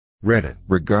Reddit.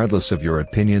 Regardless of your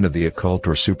opinion of the occult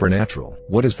or supernatural,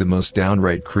 what is the most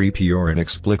downright creepy or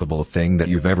inexplicable thing that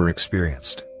you've ever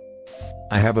experienced?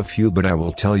 I have a few, but I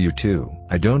will tell you two.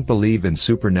 I don't believe in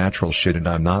supernatural shit and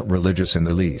I'm not religious in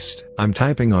the least. I'm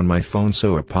typing on my phone,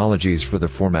 so apologies for the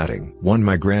formatting. 1.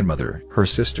 My grandmother, her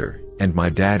sister, and my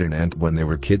dad and aunt when they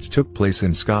were kids took place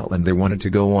in Scotland. They wanted to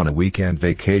go on a weekend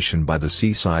vacation by the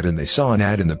seaside and they saw an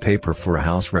ad in the paper for a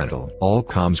house rental. All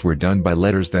comms were done by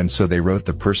letters then, so they wrote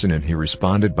the person and he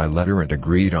responded by letter and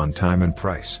agreed on time and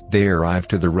price. They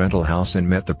arrived to the rental house and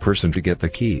met the person to get the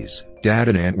keys. Dad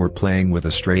and aunt were playing with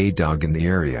a stray dog in the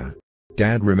area.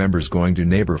 Dad remembers going to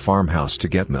neighbor farmhouse to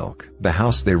get milk. The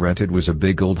house they rented was a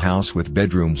big old house with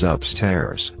bedrooms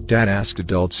upstairs. Dad asked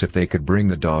adults if they could bring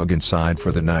the dog inside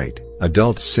for the night.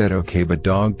 Adults said okay, but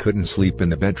dog couldn't sleep in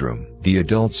the bedroom. The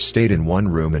adults stayed in one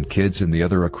room and kids in the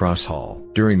other across hall.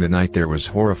 During the night there was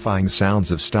horrifying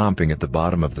sounds of stomping at the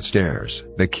bottom of the stairs.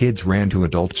 The kids ran to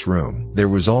adults' room. There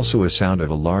was also a sound of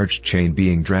a large chain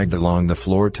being dragged along the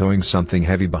floor, towing something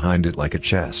heavy behind it like a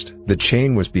chest. The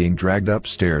chain was being dragged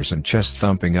upstairs and chest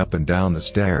thumping up and down the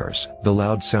stairs. The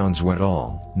loud sounds went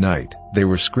all night. They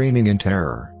were screaming in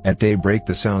terror. At daybreak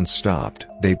the sounds stopped.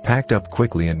 They packed up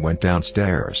quickly and went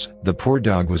downstairs. The poor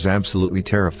dog was absolutely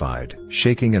terrified,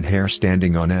 shaking and hair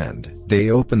standing on end.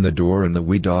 They opened the door and the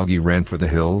wee doggy ran for the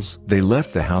hills. They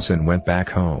left the house and went back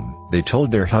home. They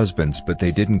told their husbands, but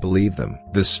they didn't believe them.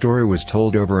 The story was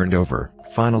told over and over.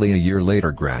 Finally, a year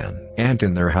later, aunt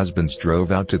and their husbands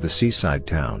drove out to the seaside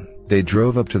town. They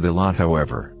drove up to the lot,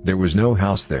 however, there was no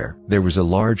house there. There was a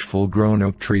large full-grown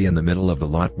oak tree in the middle of the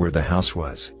lot where the house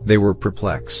was. They were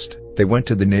perplexed. They went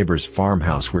to the neighbor's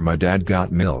farmhouse where my dad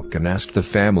got milk and asked the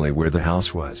family where the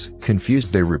house was.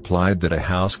 Confused, they replied that a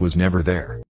house was never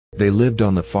there. They lived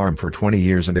on the farm for 20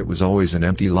 years and it was always an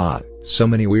empty lot. So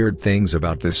many weird things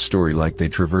about this story, like they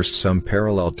traversed some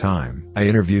parallel time. I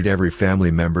interviewed every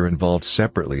family member involved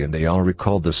separately and they all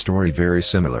recalled the story very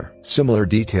similar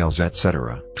details,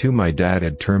 etc. 2. My dad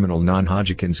had terminal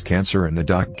non-Hodgkin's cancer and the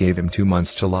doc gave him 2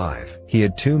 months to live. He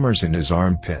had tumors in his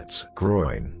armpits,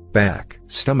 groin, back,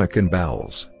 stomach and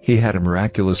bowels. He had a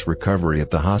miraculous recovery at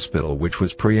the hospital, which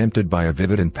was preempted by a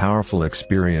vivid and powerful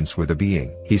experience with a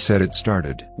being. He said it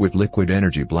started with liquid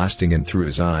energy blasting in through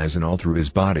his eyes and all through his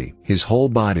body. His whole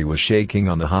body was shaking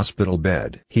on the hospital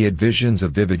bed. He had visions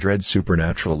of vivid red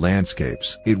supernatural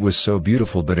landscapes. It was so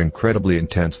beautiful but incredibly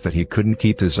intense that he couldn't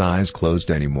keep his eyes closed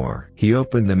anymore. He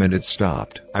opened them and it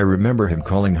stopped. I remember him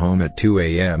calling home at 2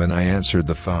 a.m. and I answered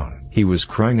the phone. He was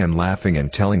crying and laughing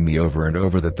and telling me over and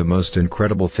over that the most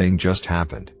incredible thing just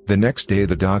happened. The next day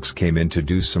the docs came in to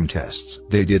do some tests.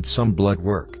 They did some blood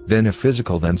work, then a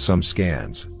physical, then some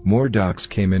scans. More docs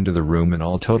came into the room and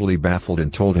all totally baffled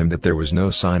and told him that there was no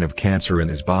sign of cancer in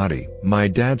his body. My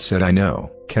dad said, "I know.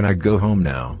 Can I go home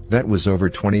now?" That was over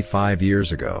 25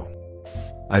 years ago.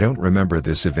 I don't remember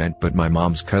this event, but my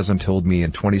mom's cousin told me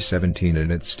in 2017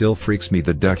 and it still freaks me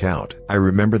the duck out. I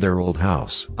remember their old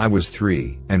house. I was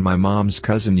 3, and my mom's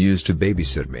cousin used to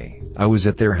babysit me. I was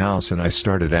at their house and I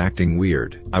started acting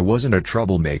weird. I wasn't a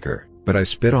troublemaker, but I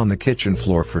spit on the kitchen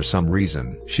floor for some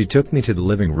reason. She took me to the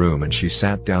living room and she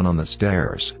sat down on the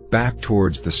stairs, back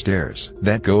towards the stairs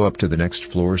that go up to the next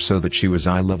floor, so that she was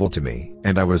eye level to me,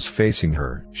 and I was facing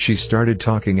her. She started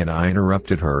talking and I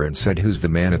interrupted her and said, "Who's the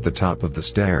man at the top of the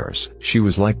stairs?" She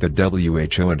was like the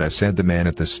WHO and I said, "The man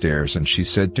at the stairs," and she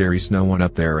said, "There's no one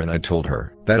up there," and I told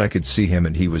her that I could see him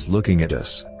and he was looking at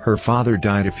us. Her father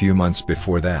died a few months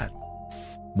before that.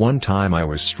 One time I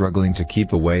was struggling to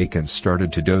keep awake and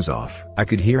started to doze off. I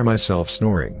could hear myself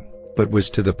snoring, but was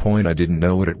to the point I didn't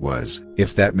know what it was,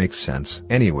 if that makes sense.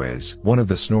 Anyways, one of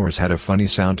the snores had a funny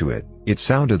sound to it. It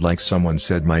sounded like someone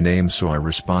said my name, so I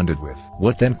responded with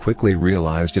 "What?" then quickly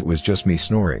realized it was just me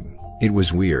snoring. It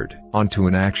was weird. On to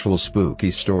an actual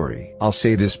spooky story. I'll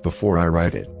say this before I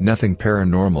write it. Nothing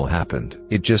paranormal happened.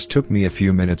 It just took me a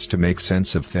few minutes to make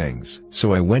sense of things.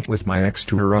 So I went with my ex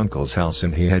to her uncle's house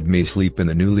and he had me sleep in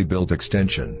the newly built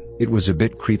extension. It was a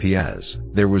bit creepy as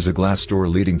there was a glass door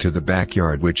leading to the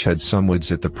backyard which had some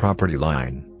woods at the property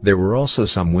line. There were also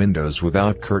some windows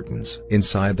without curtains.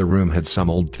 Inside the room had some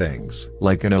old things,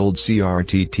 like an old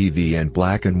CRT TV and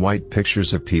black and white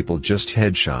pictures of people, just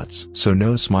headshots. So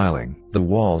no smiling. The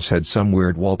walls had some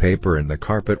weird wallpaper and the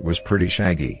carpet was pretty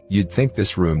shaggy. You'd think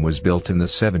this room was built in the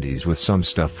 70s with some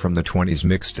stuff from the 20s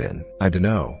mixed in. I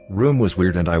dunno. Room was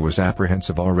weird and I was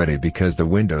apprehensive already because the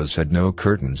windows had no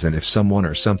curtains, and if someone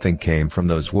or something came from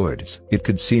those woods, it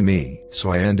could see me.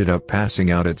 So I ended up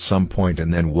passing out at some point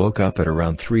and then woke up at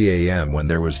around 3 a.m. when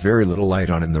there was very little light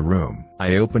on in the room.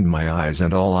 I opened my eyes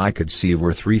and all I could see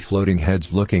were 3 floating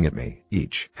heads looking at me.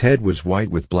 Each head was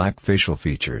white with black facial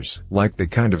features, like the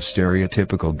kind of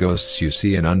stereotypical ghosts you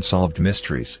see in unsolved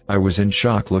mysteries. I was in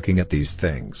shock looking at these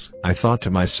things. I thought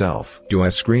to myself, do I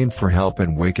scream for help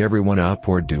and wake everyone up,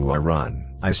 or do I run?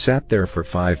 I sat there for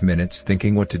 5 minutes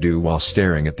thinking what to do while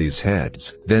staring at these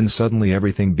heads. Then suddenly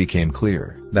everything became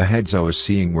clear. The heads I was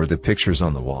seeing were the pictures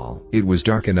on the wall. It was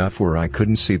dark enough where I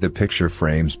couldn't see the picture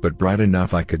frames, but bright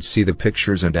enough I could see the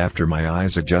pictures, and after my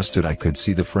eyes adjusted I could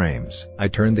see the frames. I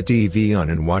turned the TV on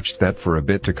and watched that for a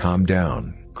bit to calm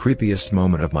down. Creepiest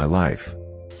moment of my life.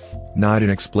 Not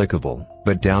inexplicable,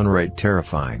 but downright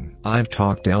terrifying. I've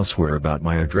talked elsewhere about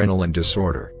my adrenaline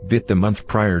disorder. The month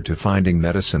prior to finding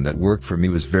medicine that worked for me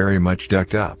was very much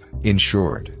ducked up. In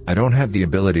short, I don't have the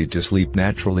ability to sleep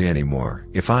naturally anymore.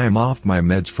 If I am off my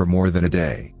meds for more than a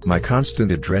day, my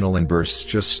constant adrenaline bursts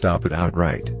just stop it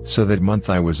outright. So that month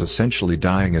I was essentially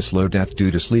dying a slow death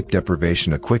due to sleep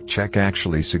deprivation. A quick check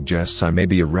actually suggests I may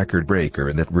be a record breaker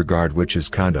in that regard, which is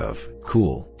kind of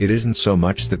cool. It isn't so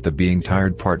much that the being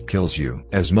tired part kills you,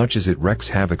 as much as it wreaks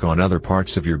havoc on other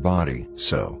parts of your body.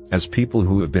 So, as people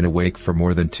who have been awake for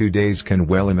more than 2 days can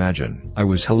well imagine, I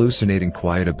was hallucinating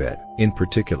quite a bit. In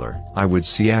particular, I would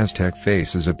see Aztec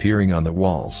faces appearing on the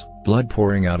walls, blood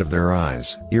pouring out of their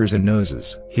eyes, ears and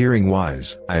noses.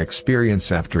 Hearing-wise, I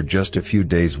experience after just a few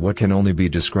days what can only be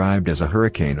described as a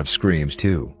hurricane of screams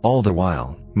too. All the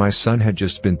while, my son had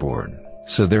just been born.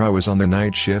 So there I was on the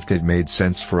night shift. It made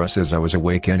sense for us as I was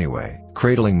awake anyway,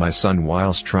 cradling my son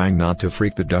whilst trying not to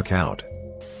freak the duck out.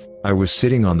 I was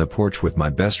sitting on the porch with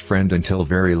my best friend until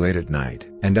very late at night,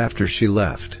 and after she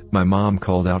left, my mom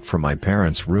called out from my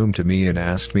parents' room to me and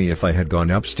asked me if I had gone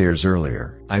upstairs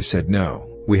earlier. I said no,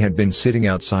 we had been sitting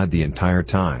outside the entire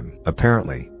time.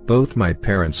 Apparently, both my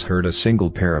parents heard a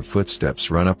single pair of footsteps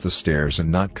run up the stairs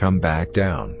and not come back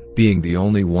down. Being the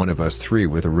only one of us 3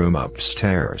 with a room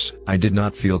upstairs, I did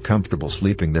not feel comfortable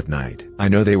sleeping that night. I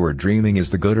know they were dreaming is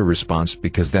the go-to response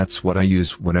because that's what I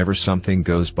use whenever something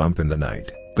goes bump in the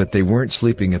night. But they weren't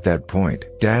sleeping at that point.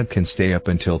 Dad can stay up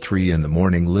until 3 in the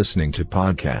morning listening to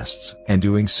podcasts and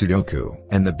doing Sudoku,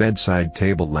 and the bedside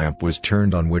table lamp was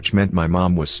turned on, which meant my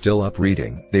mom was still up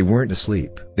reading. They weren't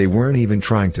asleep, they weren't even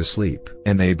trying to sleep,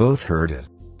 and they both heard it.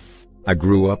 I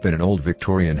grew up in an old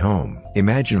Victorian home.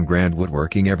 Imagine grand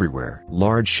woodworking everywhere,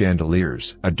 large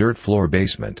chandeliers, a dirt floor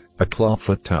basement, a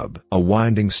 12-foot tub, a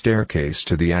winding staircase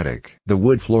to the attic. The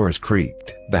wood floors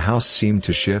creaked. The house seemed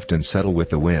to shift and settle with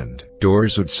the wind.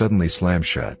 Doors would suddenly slam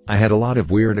shut. I had a lot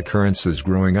of weird occurrences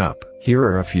growing up. Here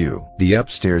are a few. The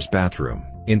upstairs bathroom,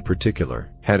 in particular,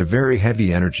 had a very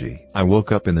heavy energy. I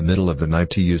woke up in the middle of the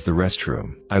night to use the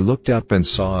restroom. I looked up and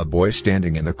saw a boy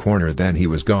standing in the corner, then he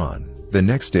was gone. The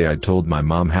next day I told my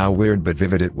mom how weird but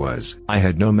vivid it was. I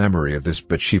had no memory of this,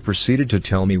 but she proceeded to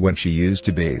tell me when she used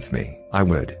to bathe me. I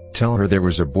would tell her there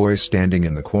was a boy standing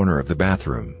in the corner of the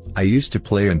bathroom. I used to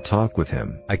play and talk with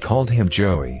him. I called him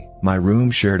Joey. My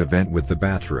room shared a vent with the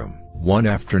bathroom. One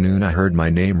afternoon I heard my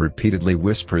name repeatedly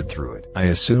whispered through it. I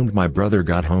assumed my brother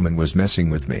got home and was messing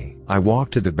with me. I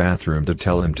walked to the bathroom to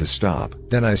tell him to stop.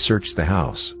 Then I searched the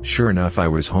house. Sure enough, I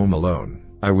was home alone.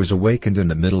 I was awakened in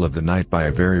the middle of the night by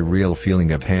a very real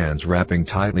feeling of hands wrapping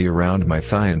tightly around my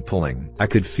thigh and pulling. I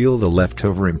could feel the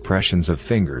leftover impressions of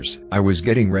fingers. I was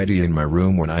getting ready in my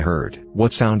room when I heard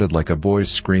what sounded like a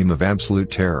boy's scream of absolute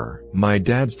terror. My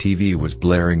dad's TV was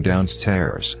blaring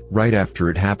downstairs. Right after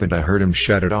it happened, I heard him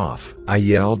shut it off. I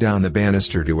yelled down the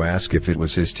banister to ask if it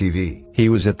was his TV. He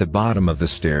was at the bottom of the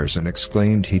stairs and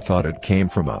exclaimed he thought it came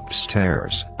from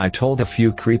upstairs. I told a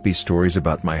few creepy stories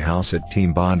about my house at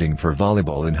team bonding for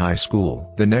volleyball in high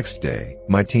school. The next day,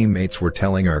 my teammates were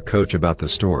telling our coach about the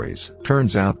stories.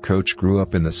 Turns out coach grew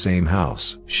up in the same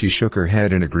house. She shook her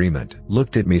head in agreement,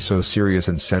 looked at me so serious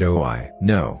and said, "Oh,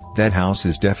 no, that house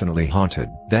is definitely haunted."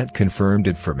 That confirmed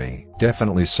it for me.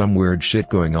 Definitely some weird shit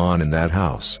going on in that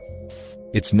house.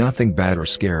 It's nothing bad or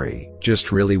scary,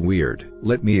 just really weird.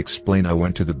 Let me explain. I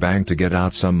went to the bank to get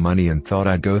out some money and thought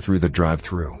I'd go through the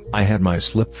drive-thru. I had my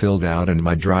slip filled out and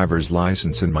my driver's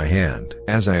license in my hand.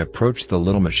 As I approached the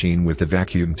little machine with the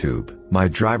vacuum tube, my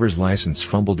driver's license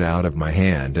fumbled out of my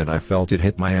hand and I felt it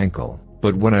hit my ankle.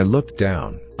 But when I looked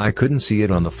down, I couldn't see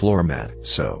it on the floor mat.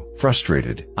 So,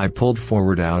 frustrated, I pulled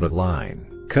forward out of line.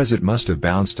 'Cause it must have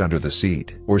bounced under the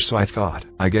seat, or so I thought.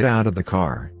 I get out of the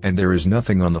car, and there is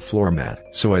nothing on the floor mat,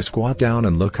 so I squat down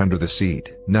and look under the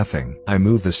seat. Nothing. I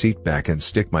move the seat back and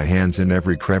stick my hands in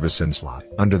every crevice and slot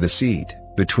under the seat,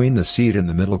 between the seat and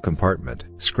the middle compartment,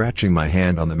 scratching my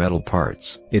hand on the metal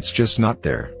parts. It's just not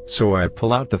there, so I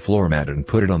pull out the floor mat and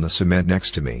put it on the cement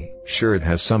next to me. Sure, it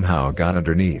has somehow got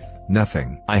underneath.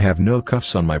 Nothing. I have no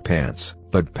cuffs on my pants,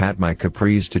 but pat my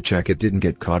capris to check it didn't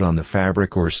get caught on the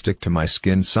fabric or stick to my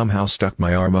skin. Somehow stuck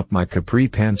my arm up my capri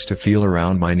pants to feel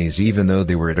around my knees even though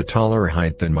they were at a taller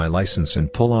height than my license,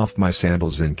 and pull off my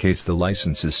sandals in case the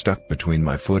license is stuck between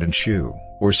my foot and shoe,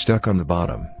 or stuck on the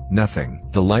bottom. Nothing.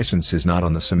 The license is not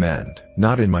on the cement,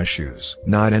 not in my shoes,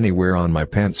 not anywhere on my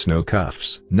pants. No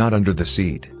cuffs, not under the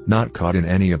seat, not caught in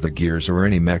any of the gears or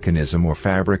any mechanism or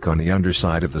fabric on the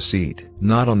underside of the seat,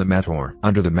 not on the mat or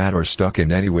under the mat or stuck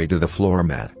in any way to the floor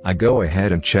mat. I go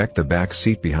ahead and check the back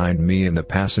seat behind me and the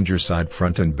passenger side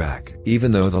front and back,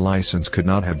 even though the license could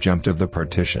not have jumped of the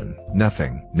partition.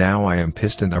 Nothing. Now I am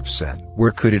pissed and upset.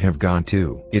 Where could it have gone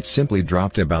to? It simply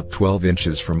dropped about 12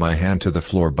 inches from my hand to the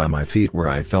floor by my feet where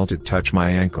I felt it touch my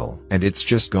ankle, and it's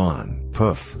just gone.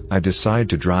 Poof. I decide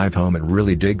to drive home and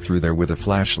really dig through there with a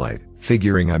flashlight,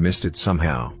 figuring I missed it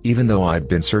somehow, even though I'd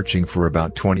been searching for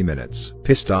about 20 minutes.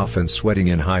 Pissed off and sweating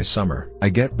in high summer, I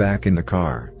get back in the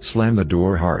car, slam the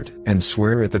door hard, and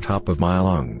swear at the top of my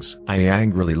lungs. I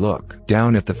angrily look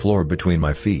down at the floor between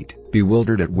my feet,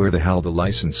 bewildered at where the hell the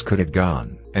license could have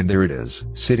gone, and there it is,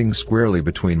 sitting squarely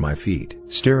between my feet,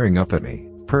 staring up at me,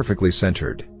 perfectly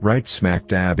centered, right smack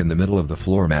dab in the middle of the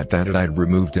floor mat that I'd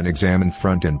removed and examined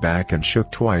front and back and shook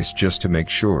twice just to make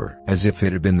sure, as if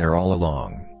it had been there all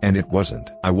along. And it wasn't.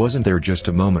 I wasn't there just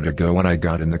a moment ago when I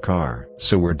got in the car.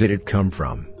 So where did it come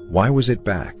from? Why was it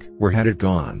back? Where had it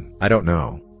gone? I don't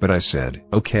know, but I said,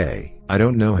 okay, I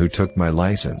don't know who took my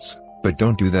license, but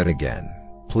don't do that again.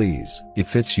 Please.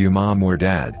 If it's you, Mom or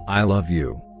Dad, I love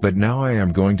you, but now I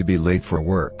am going to be late for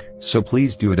work, so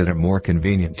please do it at a more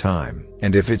convenient time.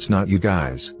 And if it's not you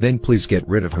guys, then please get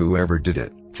rid of whoever did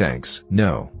it. Thanks.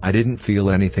 No, I didn't feel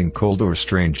anything cold or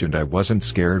strange and I wasn't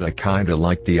scared. I kinda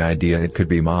liked the idea it could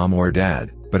be Mom or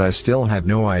Dad, but I still have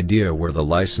no idea where the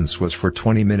license was for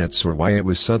 20 minutes or why it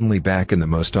was suddenly back in the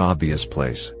most obvious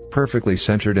place, perfectly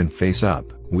centered and face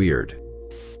up. Weird.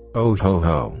 Oh ho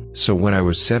ho. So when I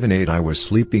was 7-8 I was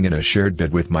sleeping in a shared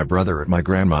bed with my brother at my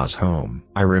grandma's home.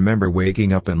 I remember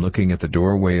waking up and looking at the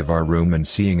doorway of our room and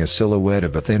seeing a silhouette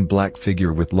of a thin black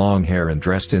figure with long hair and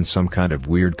dressed in some kind of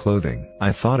weird clothing.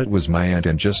 I thought it was my aunt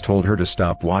and just told her to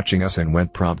stop watching us and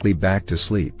went promptly back to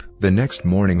sleep. The next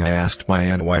morning I asked my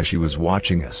aunt why she was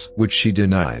watching us, which she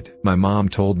denied. My mom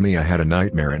told me I had a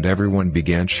nightmare and everyone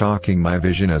began shocking my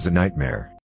vision as a nightmare.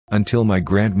 Until my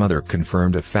grandmother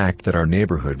confirmed a fact that our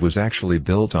neighborhood was actually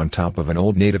built on top of an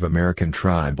old Native American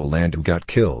tribal land who got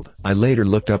killed. I later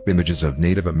looked up images of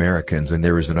Native Americans and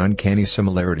there is an uncanny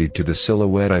similarity to the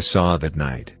silhouette I saw that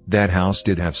night. That house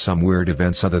did have some weird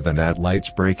events other than that: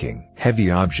 lights breaking, heavy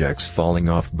objects falling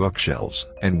off bookshelves,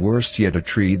 and worst yet a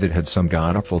tree that had some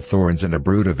god-awful thorns and a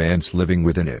brood of ants living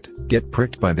within it. Get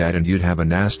pricked by that and you'd have a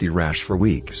nasty rash for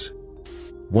weeks.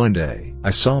 One day, I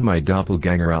saw my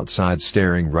doppelganger outside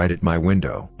staring right at my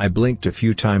window. I blinked a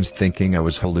few times thinking I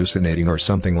was hallucinating or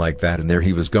something like that, and there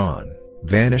he was gone.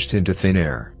 Vanished into thin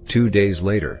air. 2 days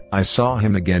later, I saw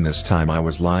him again. This time I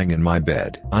was lying in my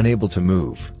bed, unable to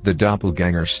move, the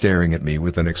doppelganger staring at me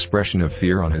with an expression of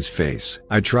fear on his face.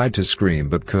 I tried to scream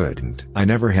but couldn't. I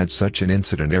never had such an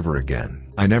incident ever again.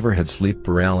 I never had sleep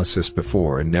paralysis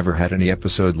before and never had any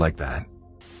episode like that.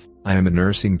 I am a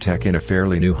nursing tech in a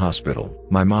fairly new hospital.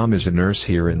 My mom is a nurse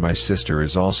here and my sister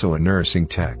is also a nursing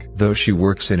tech, though she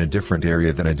works in a different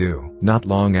area than I do. Not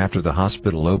long after the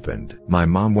hospital opened, my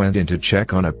mom went in to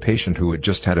check on a patient who had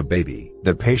just had a baby.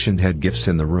 The patient had gifts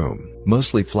in the room,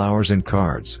 mostly flowers and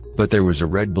cards, but there was a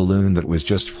red balloon that was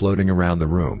just floating around the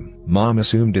room. Mom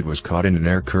assumed it was caught in an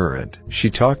air current. She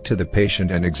talked to the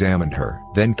patient and examined her,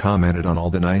 then commented on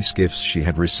all the nice gifts she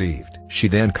had received. She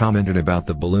then commented about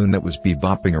the balloon that was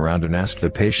bebopping around and asked the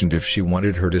patient if she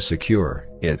wanted her to secure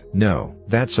it. No,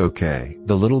 that's okay.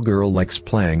 The little girl likes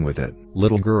playing with it.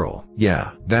 Little girl?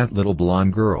 Yeah, that little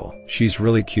blonde girl. She's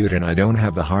really cute and I don't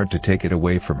have the heart to take it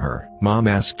away from her. Mom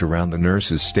asked around the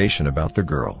nurse's station about the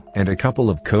girl, and a couple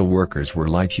of co-workers were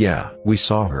like, yeah, we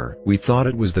saw her. We thought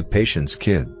it was the patient's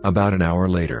kid. About an hour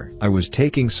later, I was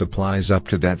taking supplies up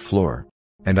to that floor,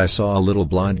 and I saw a little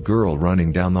blonde girl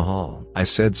running down the hall. I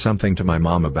said something to my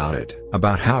mom about it,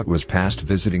 about how it was past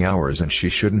visiting hours and she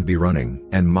shouldn't be running,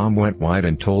 and Mom went white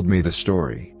and told me the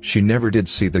story. She never did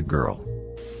see the girl.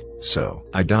 so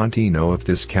I don't know if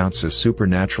this counts as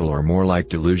supernatural or more like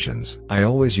delusions. I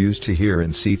always used to hear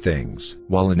and see things,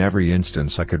 while in every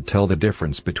instance I could tell the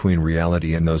difference between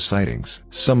reality and those sightings.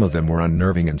 Some of them were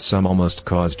unnerving and some almost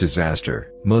caused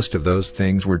disaster. Most of those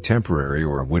things were temporary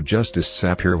or would just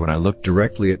disappear when I looked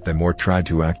directly at them or tried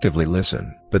to actively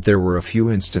listen. But there were a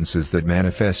few instances that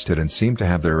manifested and seemed to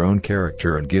have their own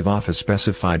character and give off a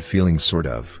specified feeling sort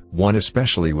of. One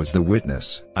especially was the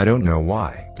witness. I don't know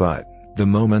why, but the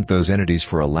moment those entities,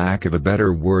 for a lack of a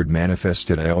better word,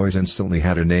 manifested, I always instantly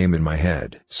had a name in my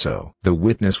head. So, the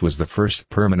witness was the first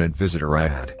permanent visitor I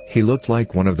had. He looked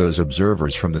like one of those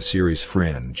observers from the series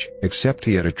Fringe, except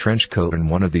he had a trench coat and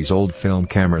one of these old film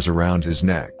cameras around his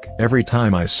neck. Every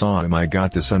time I saw him I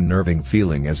got this unnerving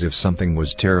feeling as if something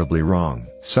was terribly wrong.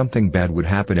 Something bad would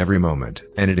happen every moment,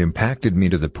 and it impacted me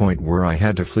to the point where I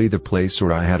had to flee the place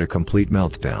or I had a complete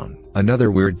meltdown.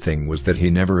 Another weird thing was that he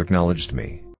never acknowledged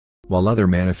me. While other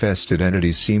manifested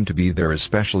entities seemed to be there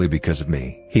especially because of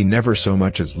me, he never so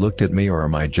much as looked at me or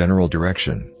my general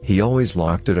direction. He always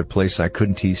looked at a place I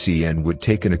couldn't see and would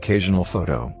take an occasional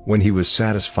photo. When he was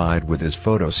satisfied with his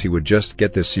photos he would just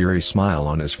get this eerie smile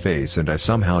on his face, and I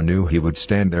somehow knew he would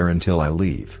stand there until I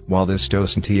leave. While this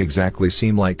doesn't exactly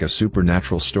seem like a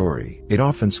supernatural story, it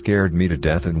often scared me to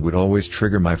death and would always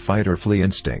trigger my fight or flee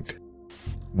instinct.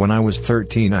 When I was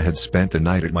 13 I had spent the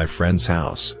night at my friend's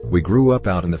house. We grew up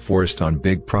out in the forest on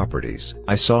big properties.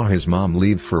 I saw his mom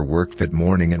leave for work that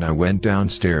morning and I went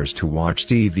downstairs to watch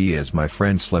TV as my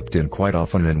friend slept in quite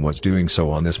often and was doing so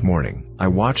on this morning. I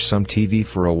watched some TV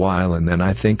for a while and then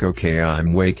I think, okay,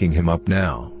 I'm waking him up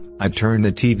now. I turn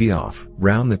the TV off,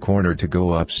 round the corner to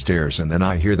go upstairs, and then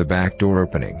I hear the back door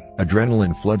opening.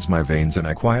 Adrenaline floods my veins and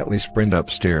I quietly sprint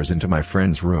upstairs into my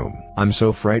friend's room. I'm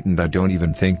so frightened I don't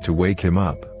even think to wake him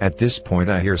up. At this point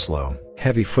I hear slow,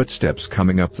 heavy footsteps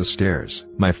coming up the stairs.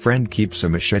 My friend keeps a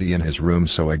machete in his room,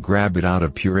 so I grab it out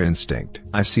of pure instinct.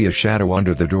 I see a shadow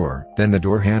under the door, then the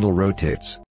door handle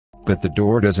rotates. But the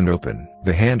door doesn't open.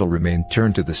 The handle remained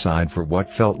turned to the side for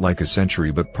what felt like a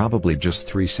century, but probably just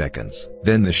 3 seconds.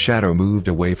 Then the shadow moved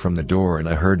away from the door and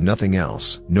I heard nothing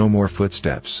else. No more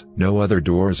footsteps, no other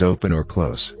doors open or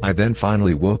close. I then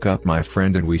finally woke up my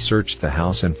friend and we searched the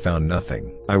house and found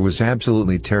nothing. I was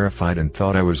absolutely terrified and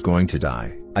thought I was going to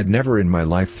die. I'd never in my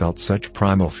life felt such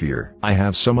primal fear. I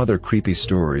have some other creepy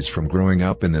stories from growing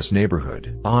up in this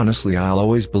neighborhood. Honestly, I'll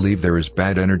always believe there is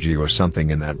bad energy or something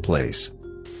in that place.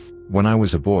 When I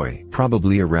was a boy,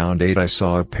 probably around 8, I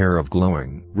saw a pair of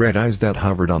glowing red eyes that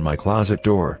hovered on my closet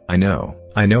door. I know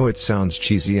it sounds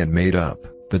cheesy and made up,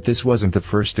 but this wasn't the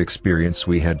first experience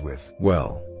we had with,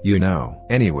 well, you know.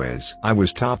 Anyways, I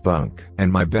was top bunk,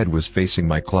 and my bed was facing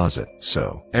my closet,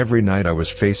 so every night I was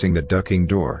facing the ducking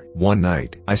door. One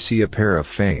night, I see a pair of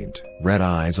faint, red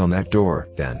eyes on that door,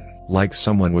 then, like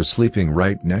someone was sleeping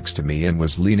right next to me and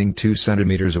was leaning 2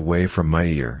 centimeters away from my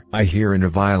ear. I hear in a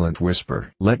violent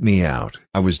whisper, "Let me out."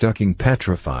 I was ducking,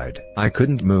 petrified. I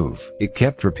couldn't move. It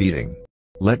kept repeating,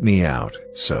 "Let me out."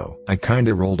 So, I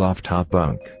kinda rolled off top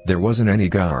bunk. There wasn't any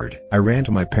guard. I ran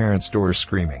to my parents' door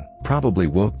screaming. Probably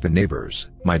woke the neighbors.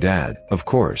 My dad, of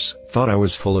course, thought I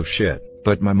was full of shit,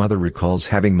 but my mother recalls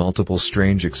having multiple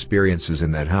strange experiences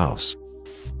in that house.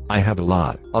 I have a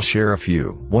lot. I'll share a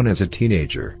few. One, as a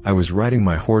teenager, I was riding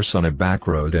my horse on a back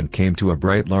road and came to a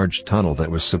bright large tunnel that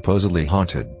was supposedly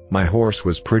haunted. My horse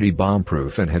was pretty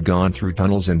bomb-proof and had gone through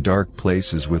tunnels and dark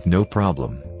places with no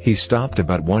problem. He stopped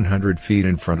about 100 feet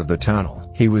in front of the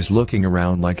tunnel. He was looking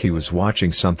around like he was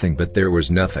watching something, but there was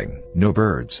nothing. No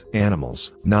birds,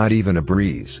 animals, not even a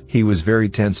breeze. He was very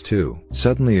tense too.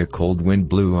 Suddenly a cold wind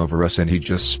blew over us and he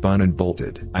just spun and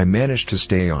bolted. I managed to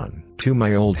stay on to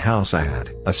my old house. I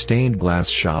had a stained glass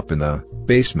shop in the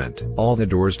basement. All the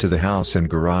doors to the house and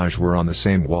garage were on the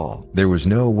same wall. There was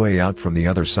no way out from the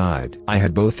other side. I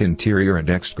had both interior and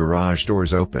ex garage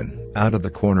doors open. Out of the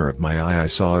corner of my eye I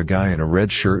saw a guy in a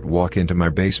red shirt walk into my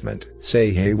basement,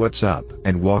 say "Hey, what's up?"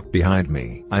 and walk behind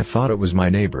me. I thought it was my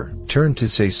neighbor. Turned to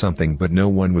say something but no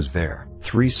one was there.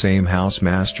 3 same house,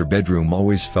 master bedroom.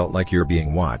 Always felt like you're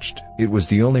being watched. It was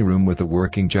the only room with a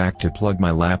working jack to plug my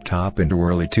laptop into.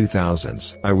 Early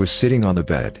 2000s. I was sitting on the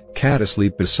bed, cat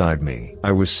asleep beside me.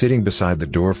 I was sitting beside the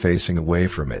door facing away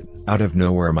from it. Out of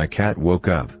nowhere my cat woke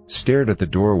up, stared at the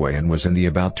doorway and was in the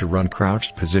about to run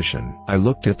crouched position. I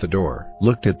looked at the door,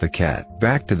 looked at the cat,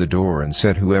 back to the door and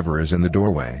said, "Whoever is in the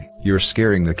doorway, you're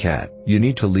scaring the cat. You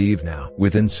need to leave now."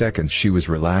 Within seconds she was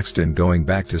relaxed and going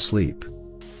back to sleep.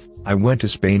 I went to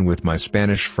Spain with my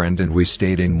Spanish friend and we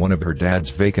stayed in one of her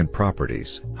dad's vacant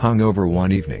properties. Hungover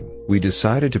one evening, We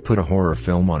decided to put a horror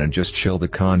film on and just chill The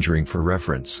Conjuring for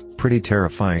reference. Pretty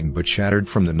terrifying but shattered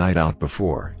from the night out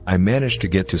before. I managed to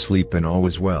get to sleep and all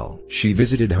was well. She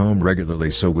visited home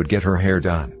regularly so would get her hair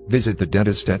done, visit the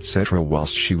dentist etc.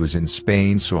 whilst she was in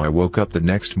Spain, so I woke up the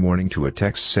next morning to a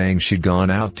text saying she'd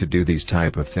gone out to do these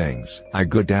type of things. I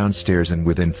go downstairs and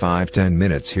within 5-10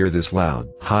 minutes hear this loud,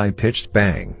 high-pitched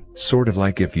bang. Sort of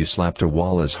like if you slapped a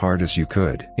wall as hard as you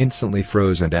could. Instantly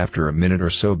froze and after a minute or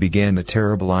so began the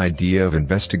terrible idea of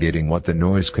investigating what the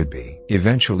noise could be.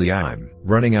 Eventually I'm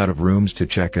running out of rooms to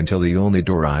check until the only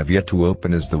door I've yet to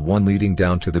open is the one leading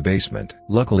down to the basement.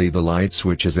 Luckily the light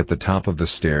switch is at the top of the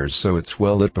stairs so it's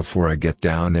well lit before I get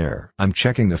down there. I'm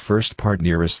checking the first part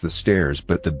nearest the stairs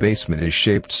but the basement is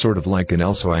shaped sort of like an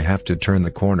L so I have to turn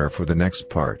the corner for the next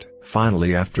part.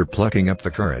 Finally, after plucking up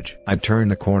the courage, I turn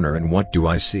the corner and what do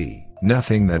I see?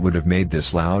 Nothing that would have made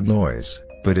this loud noise,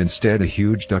 but instead a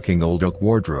huge ducking old oak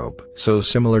wardrobe. So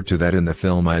similar to that in the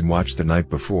film I'd watched the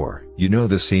night before. You know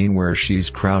the scene where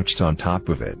she's crouched on top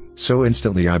of it. So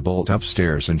instantly I bolt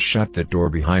upstairs and shut that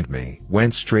door behind me.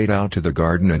 Went straight out to the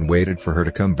garden and waited for her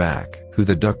to come back. Who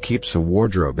the duck keeps a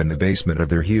wardrobe in the basement of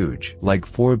their huge, like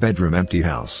 4-bedroom empty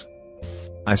house?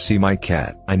 I see my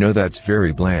cat. I know that's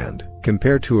very bland.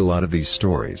 Compared to a lot of these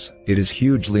stories, it is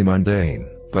hugely mundane,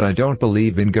 but I don't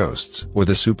believe in ghosts or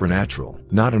the supernatural.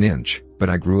 Not an inch, but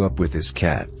I grew up with this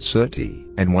cat, Sooty,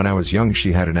 and when I was young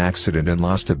she had an accident and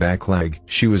lost a back leg.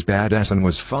 She was badass and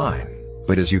was fine,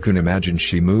 but as you can imagine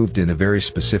she moved in a very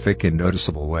specific and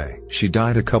noticeable way. She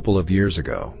died a couple of years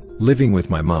ago, living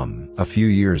with my mum. A few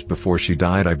years before she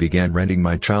died I began renting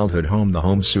my childhood home, the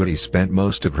home Sooty spent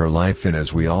most of her life in,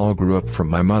 as we all grew up from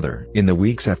my mother. In the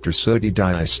weeks after Sooty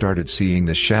died I started seeing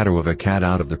the shadow of a cat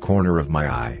out of the corner of my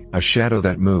eye. A shadow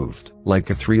that moved, like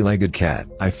a 3-legged cat.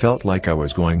 I felt like I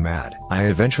was going mad. I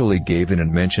eventually gave in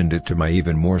and mentioned it to my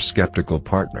even more skeptical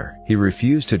partner. He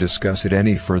refused to discuss it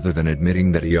any further than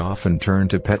admitting that he often turned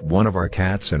to pet one of our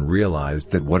cats and realized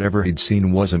that whatever he'd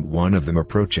seen wasn't one of them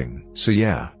approaching. So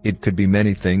yeah, it could be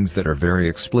many things that are very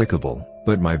explicable,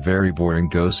 but my very boring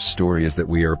ghost story is that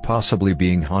we are possibly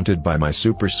being haunted by my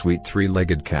super sweet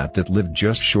 3-legged cat that lived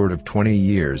just short of 20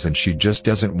 years and she just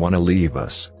doesn't want to leave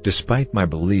us. Despite my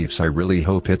beliefs I really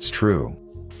hope it's true.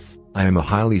 I am a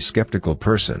highly skeptical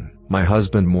person, my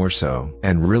husband more so,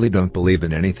 and really don't believe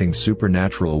in anything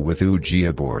supernatural with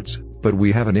Ouija boards. But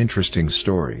we have an interesting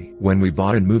story. When we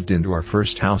bought and moved into our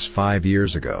first house 5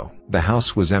 years ago, the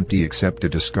house was empty except a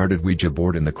discarded Ouija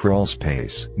board in the crawl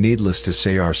space. Needless to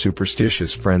say our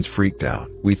superstitious friends freaked out.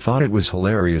 We thought it was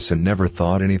hilarious and never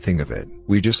thought anything of it.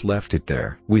 We just left it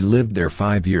there. We lived there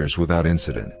 5 years without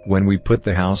incident. When we put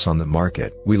the house on the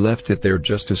market, we left it there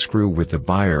just to screw with the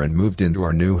buyer and moved into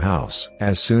our new house.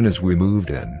 As soon as we moved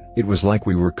in, it was like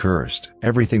we were cursed.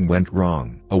 Everything went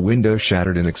wrong. A window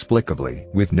shattered inexplicably,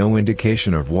 with no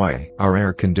indication of why. Our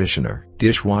air conditioner,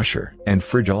 dishwasher, and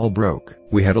fridge all broke.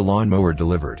 We had a lawnmower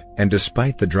delivered, and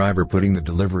despite the driver putting the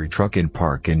delivery truck in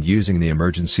park and using the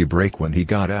emergency brake when he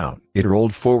got out, it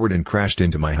rolled forward and crashed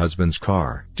into my husband's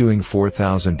car, doing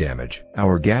 4,000 damage.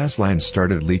 Our gas lines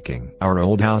started leaking. Our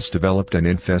old house developed an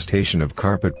infestation of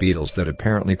carpet beetles that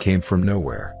apparently came from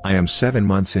nowhere. I am 7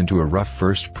 months into a rough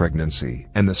first pregnancy,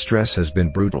 and the stress has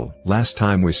been brutal. Last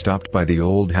time we stopped by the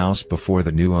old house before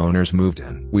the new owners moved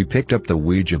in. We picked up the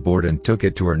Ouija board and took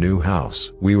it to our new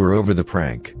house. We were over the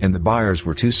prank, and the buyers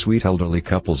were two sweet elderly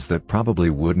couples that probably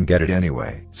wouldn't get it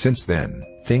anyway. Since then,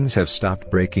 things have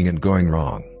stopped breaking and going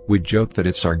wrong. We joke that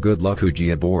it's our good luck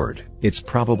Ouija board. It's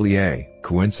probably a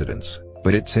coincidence,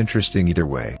 but it's interesting either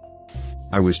way.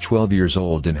 I was 12 years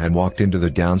old and had walked into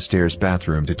the downstairs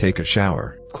bathroom to take a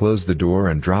shower, closed the door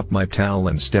and dropped my towel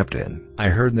and stepped in. I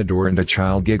heard in the door and a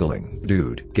child giggling.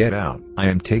 "Dude, get out. I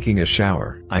am taking a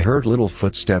shower." I heard little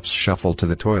footsteps shuffle to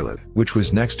the toilet, which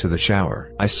was next to the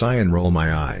shower. I sigh and roll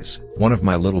my eyes. One of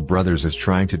my little brothers is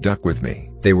trying to duck with me.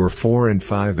 They were 4 and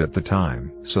 5 at the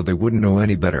time, so they wouldn't know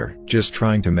any better, just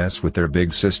trying to mess with their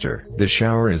big sister. The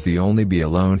shower is the only be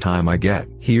alone time I get.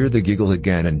 Hear the giggle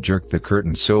again and jerk the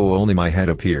curtain so only my head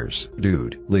appears.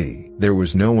 Dude, Lee, there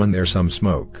was no one there, some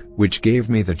smoke, which gave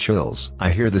me the chills.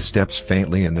 I hear the steps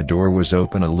faintly and the door was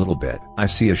open a little bit. I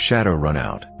see a shadow run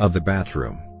out of the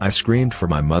bathroom. I screamed for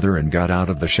my mother and got out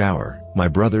of the shower. My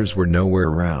brothers were nowhere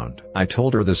around. I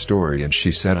told her the story and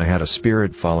she said I had a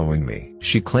spirit following me.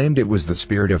 She claimed it was the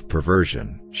spirit of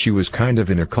perversion. She was kind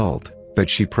of in a cult, but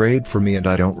she prayed for me and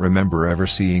I don't remember ever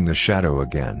seeing the shadow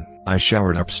again. I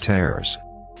showered upstairs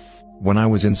when I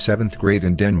was in 7th grade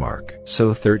in Denmark,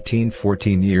 so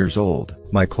 13-14 years old.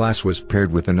 My class was paired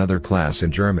with another class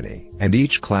in Germany, and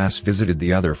each class visited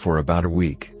the other for about a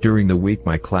week. During the week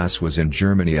my class was in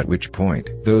Germany, at which point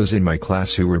those in my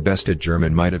class who were best at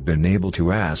German might have been able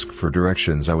to ask for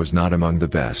directions. I was not among the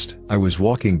best. I was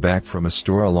walking back from a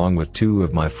store along with two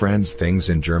of my friends. Things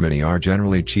in Germany are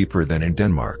generally cheaper than in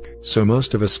Denmark, so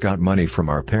most of us got money from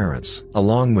our parents,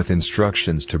 along with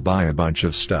instructions to buy a bunch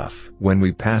of stuff. When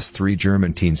we passed three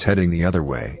German teens heading the other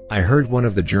way, I heard one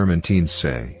of the German teens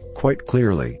say, quite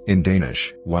clearly, in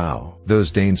Danish, "Wow, those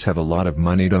Danes have a lot of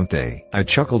money, don't they?" I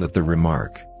chuckled at the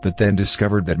remark, but then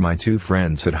discovered that my two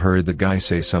friends had heard the guy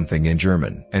say something in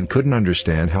German and couldn't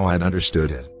understand how I'd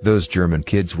understood it. Those German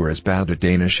kids were as bad at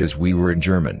Danish as we were in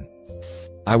German.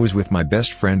 I was with my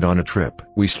best friend on a trip.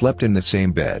 We slept in the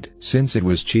same bed. Since it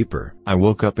was cheaper, I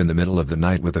woke up in the middle of the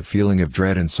night with a feeling of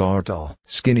dread and saw a tall,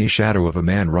 skinny shadow of a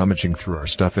man rummaging through our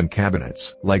stuff and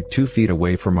cabinets, like 2 feet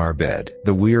away from our bed.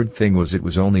 The weird thing was it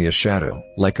was only a shadow,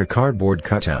 like a cardboard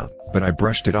cutout, but I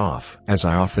brushed it off, as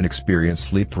I often experience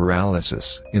sleep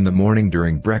paralysis. In the morning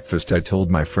during breakfast I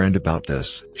told my friend about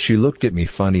this. She looked at me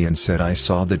funny and said I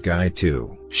saw that guy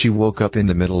too. She woke up in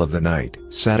the middle of the night,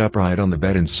 sat upright on the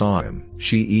bed and saw him.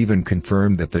 She even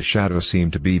confirmed that the shadow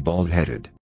seemed to be bald-headed.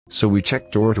 So we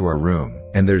checked door to our room,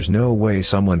 and there's no way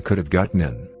someone could have gotten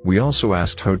in. We also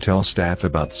asked hotel staff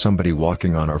about somebody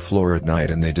walking on our floor at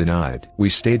night and they denied. We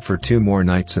stayed for 2 more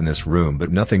nights in this room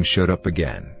but nothing showed up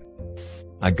again.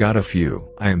 I got a few.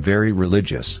 I am very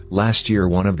religious. Last year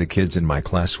one of the kids in my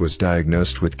class was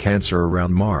diagnosed with cancer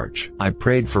around March. I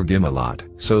prayed for him a lot,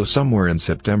 so somewhere in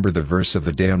September the verse of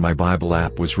the day on my Bible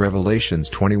app was Revelations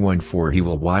 21:4. He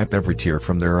will wipe every tear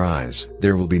from their eyes.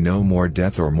 There will be no more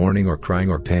death or mourning or crying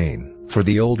or pain, for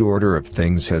the old order of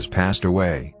things has passed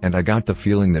away. And I got the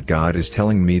feeling that God is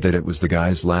telling me that it was the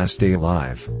guy's last day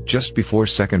alive. Just before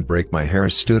second break my hair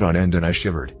stood on end and I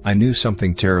shivered. I knew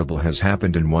something terrible has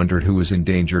happened and wondered who was in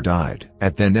danger died.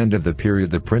 At the end of the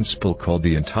period the principal called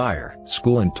the entire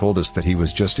school and told us that he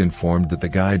was just informed that the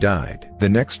guy died. The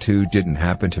next 2 didn't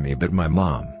happen to me but my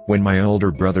mom. When my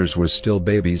older brothers was still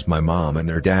babies, my mom and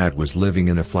their dad was living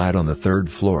in a flat on the 3rd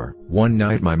floor. One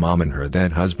night my mom and her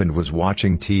then husband was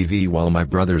watching TV while my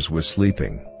brothers was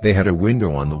sleeping. They had a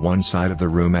window on the one side of the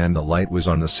room and the light was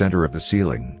on the center of the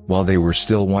ceiling. While they were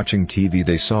still watching TV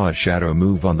they saw a shadow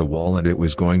move on the wall and it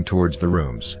was going towards the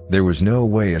rooms. There was no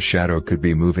way a shadow could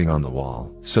be moving on the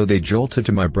wall. So they jolted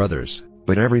to my brothers,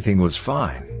 but everything was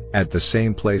fine. At the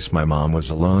same place my mom was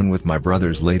alone with my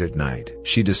brothers late at night.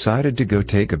 She decided to go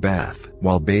take a bath.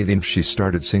 While bathing she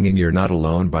started singing "You're Not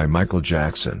Alone" by Michael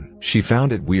Jackson. She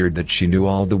found it weird that she knew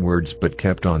all the words but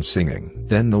kept on singing.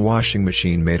 Then the washing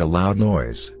machine made a loud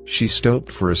noise. She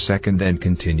stopped for a second then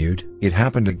continued. It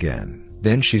happened again.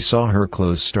 Then she saw her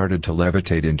clothes started to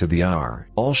levitate into the air.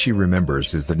 All she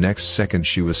remembers is the next second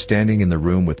she was standing in the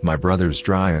room with my brothers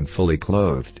dry and fully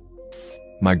clothed.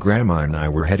 My grandma and I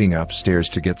were heading upstairs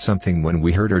to get something when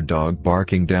we heard our dog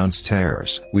barking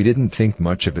downstairs. We didn't think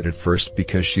much of it at first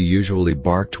because she usually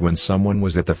barked when someone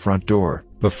was at the front door.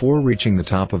 Before reaching the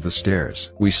top of the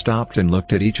stairs, we stopped and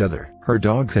looked at each other. Her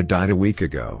dog had died a week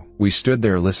ago. We stood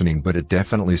there listening but it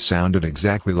definitely sounded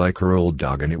exactly like her old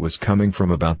dog and it was coming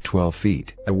from about 12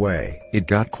 feet away. It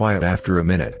got quiet after a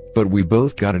minute, but we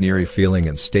both got an eerie feeling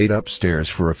and stayed upstairs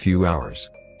for a few hours.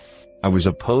 I was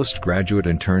a postgraduate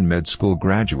and turned med school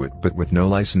graduate but with no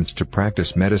license to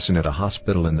practice medicine at a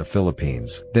hospital in the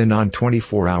Philippines. Then on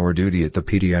 24-hour duty at the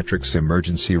pediatrics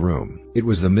emergency room. It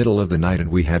was the middle of the night and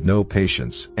we had no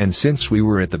patients. And since we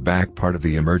were at the back part of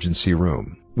the emergency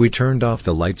room, we turned off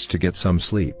the lights to get some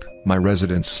sleep. My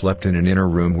residents slept in an inner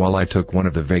room while I took one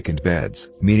of the vacant beds,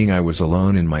 meaning I was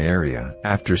alone in my area.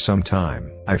 After some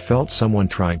time, I felt someone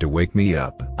trying to wake me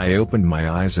up. I opened my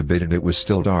eyes a bit and it was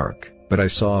still dark. But I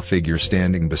saw a figure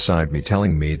standing beside me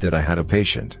telling me that I had a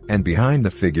patient. And behind the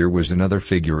figure was another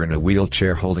figure in a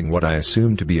wheelchair holding what I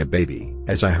assumed to be a baby.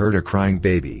 As I heard a crying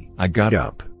baby, I got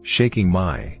up, shaking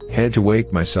my head to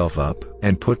wake myself up,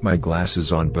 and put my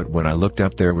glasses on, but when I looked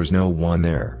up there was no one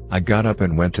there. I got up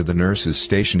and went to the nurse's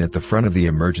station at the front of the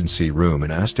emergency room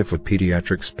and asked if a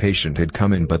pediatrics patient had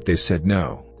come in, but they said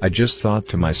no. I just thought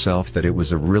to myself that it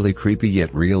was a really creepy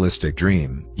yet realistic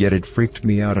dream, yet it freaked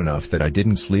me out enough that I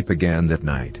didn't sleep again that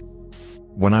night.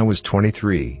 When I was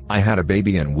 23, I had a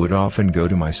baby and would often go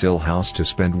to my Sil house to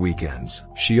spend weekends.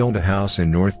 She owned a house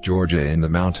in North Georgia in the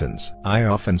mountains. I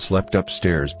often slept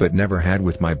upstairs but never had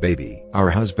with my baby. Our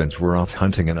husbands were off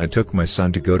hunting and I took my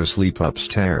son to go to sleep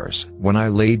upstairs. When I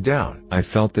laid down, I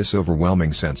felt this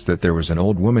overwhelming sense that there was an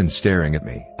old woman staring at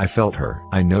me. I felt her.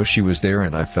 I know she was there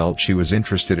and I felt she was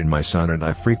interested in my son, and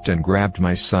I freaked and grabbed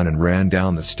my son and ran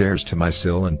down the stairs to my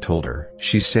Sil and told her.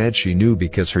 She said she knew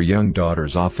because her young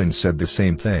daughters often said the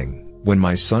same thing. When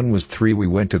my son was 3, we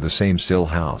went to the same Sil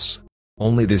house.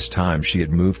 Only this time she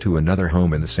had moved to another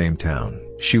home in the same town.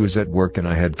 She was at work and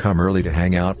I had come early to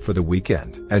hang out for the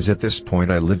weekend. As at this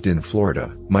point I lived in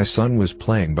Florida, my son was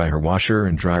playing by her washer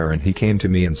and dryer and he came to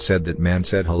me and said that man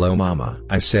said hello mama.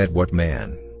 I said what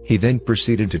man? He then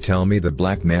proceeded to tell me the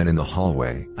black man in the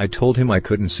hallway. I told him I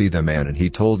couldn't see the man and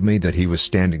he told me that he was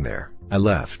standing there. I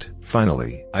left.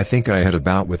 Finally, I think I had a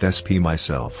bout with SP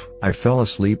myself. I fell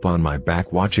asleep on my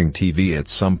back watching TV. At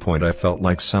some point I felt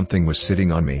like something was sitting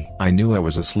on me. I knew I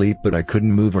was asleep but I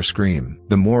couldn't move or scream.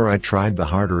 The more I tried the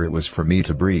harder it was for me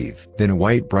to breathe. Then a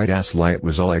white bright ass light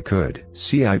was all I could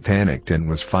see. I panicked and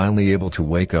was finally able to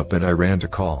wake up and I ran to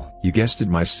call, you guessed it,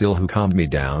 my Sil, who calmed me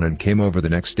down and came over the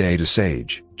next day to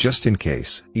Sage, just in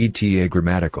case. ETA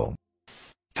grammatical.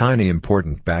 Tiny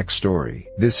important backstory.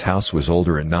 This house was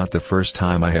older and not the first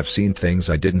time I have seen things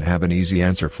I didn't have an easy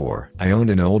answer for. I owned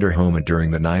an older home and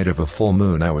during the night of a full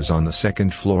moon I was on the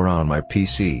second floor on my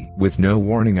PC. With no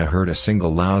warning I heard a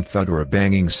single loud thud or a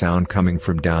banging sound coming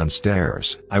from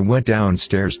downstairs. I went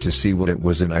downstairs to see what it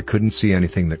was and I couldn't see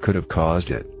anything that could have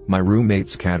caused it. My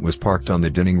roommate's cat was parked on the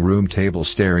dining room table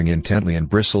staring intently and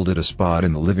bristled at a spot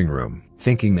in the living room.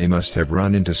 Thinking they must have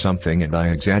run into something and I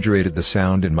exaggerated the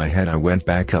sound in my head, I went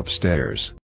back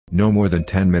upstairs. No more than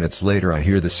 10 minutes later I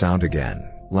hear the sound again,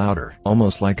 louder,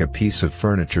 almost like a piece of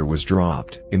furniture was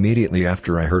dropped. Immediately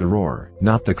after I heard a roar,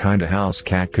 not the kind a house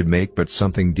cat could make but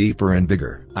something deeper and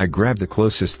bigger. I grab the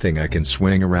closest thing I can,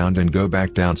 swing around and go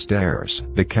back downstairs.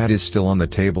 The cat is still on the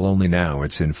table, only now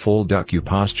it's in full duck you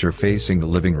posture facing the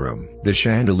living room. The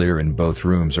chandelier in both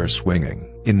rooms are swinging.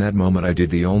 In that moment I did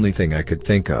the only thing I could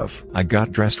think of. I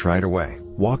got dressed right away,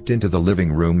 walked into the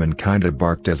living room and kinda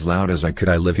barked as loud as I could,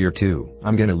 I live here too.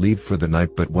 I'm gonna leave for the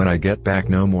night but when I get back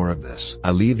no more of this. I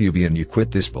leave you be and you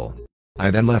quit this bull. I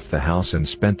then left the house and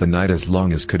spent the night as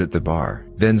long as could at the bar,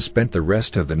 then spent the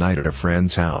rest of the night at a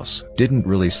friend's house. Didn't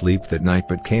really sleep that night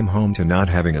but came home to not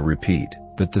having a repeat,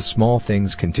 but the small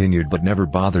things continued but never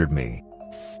bothered me.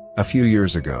 A few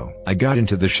years ago, I got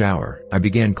into the shower. I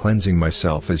began cleansing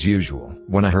myself as usual,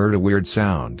 when I heard a weird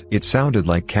sound. It sounded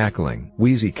like cackling,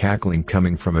 wheezy cackling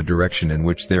coming from a direction in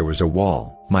which there was a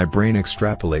wall. My brain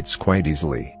extrapolates quite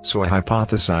easily, so I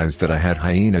hypothesized that I had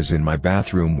hyenas in my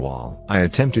bathroom wall. I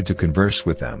attempted to converse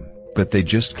with them, but they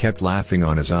just kept laughing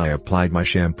on as I applied my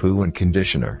shampoo and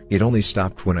conditioner. It only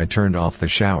stopped when I turned off the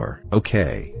shower.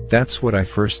 Okay, that's what I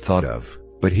first thought of,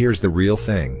 but here's the real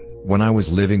thing. When I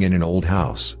was living in an old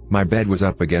house, my bed was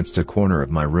up against a corner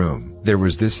of my room. There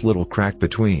was this little crack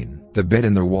between the bed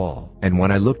and the wall, and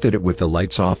when I looked at it with the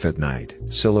lights off at night,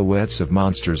 silhouettes of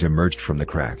monsters emerged from the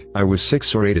crack. I was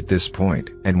 6 or 8 at this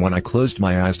point, and when I closed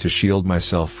my eyes to shield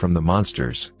myself from the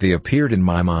monsters, they appeared in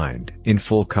my mind, in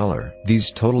full color.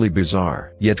 These totally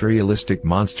bizarre, yet realistic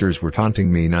monsters were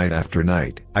taunting me night after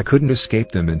night. I couldn't escape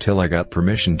them until I got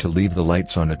permission to leave the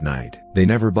lights on at night. They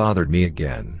never bothered me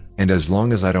again. And as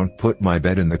long as I don't put my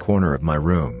bed in the corner of my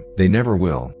room, they never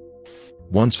will.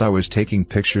 Once I was taking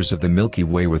pictures of the Milky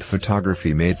Way with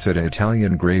photography mates at an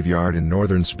Italian graveyard in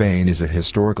northern Spain. Is a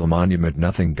historical monument,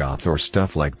 nothing goth or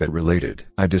stuff like that related.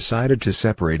 I decided to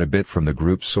separate a bit from the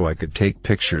group so I could take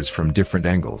pictures from different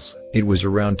angles. It was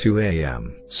around 2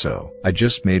 a.m., so I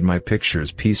just made my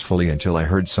pictures peacefully until I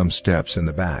heard some steps in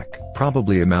the back.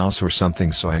 Probably a mouse or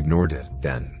something, so I ignored it.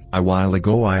 Then, a while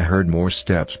ago I heard more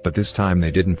steps, but this time they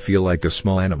didn't feel like a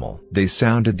small animal. They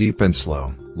sounded deep and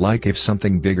slow, like if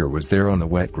something bigger was there on the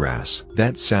wet grass.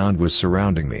 That sound was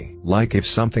surrounding me, like if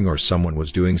something or someone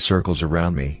was doing circles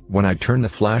around me. When I turned the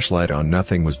flashlight on,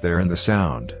 nothing was there and the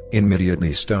sound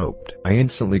immediately stopped. I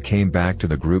instantly came back to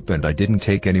the group and I didn't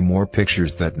take any more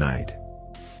pictures that night.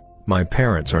 My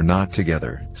parents are not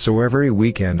together, so every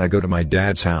weekend I go to my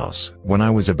dad's house. When I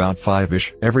was about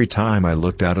 5-ish, every time I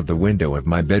looked out of the window of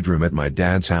my bedroom at my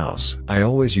dad's house, I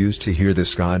always used to hear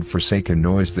this god-forsaken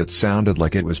noise that sounded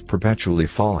like it was perpetually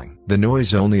falling. The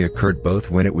noise only occurred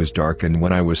both when it was dark and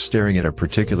when I was staring at a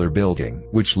particular building,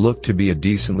 which looked to be a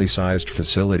decently sized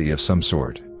facility of some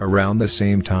sort. Around the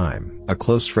same time, a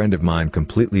close friend of mine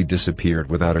completely disappeared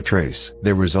without a trace.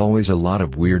 There was always a lot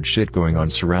of weird shit going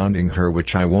on surrounding her,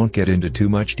 which I won't get into too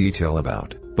much detail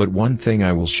about. But one thing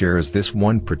I will share is this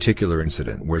one particular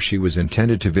incident where she was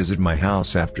intended to visit my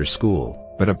house after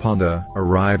school, but upon the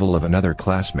arrival of another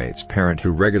classmate's parent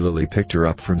who regularly picked her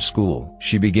up from school,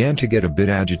 she began to get a bit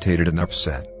agitated and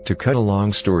upset. To cut a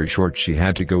long story short, she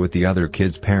had to go with the other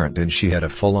kid's parent and she had a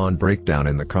full-on breakdown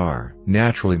in the car.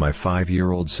 Naturally, my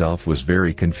 5-year-old self was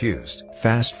very confused.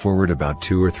 Fast forward about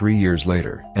 2 or 3 years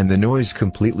later, and the noise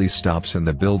completely stops in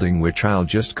the building, which I'll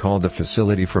just call the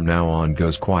facility from now on,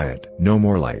 goes quiet. No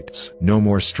more lights. No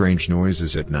more strange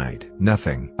noises at night.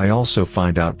 Nothing. I also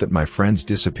find out that my friend's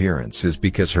disappearance is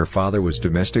because her father was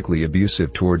domestically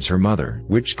abusive towards her mother,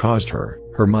 which caused her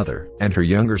mother, and her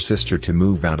younger sister to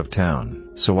move out of town.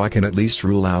 So I can at least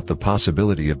rule out the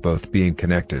possibility of both being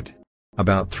connected.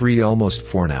 About 3, almost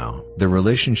 4 now, the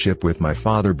relationship with my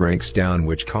father breaks down,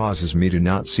 which causes me to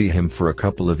not see him for a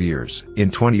couple of years.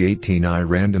 In 2018 I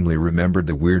randomly remembered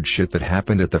the weird shit that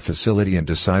happened at the facility and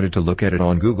decided to look at it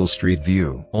on Google Street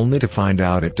View, only to find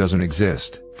out it doesn't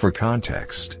exist. For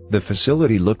context, the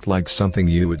facility looked like something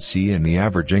you would see in the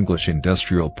average English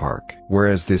industrial park,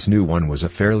 whereas this new one was a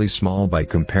fairly small by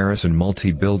comparison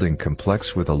multi-building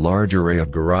complex with a large array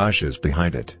of garages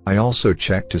behind it. I also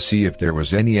checked to see if there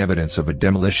was any evidence of a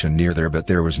demolition near there, but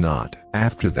there was not.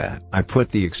 After that, I put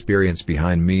the experience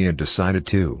behind me and decided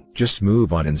to just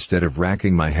move on instead of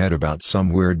racking my head about some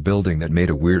weird building that made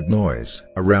a weird noise.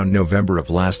 Around November of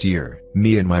last year,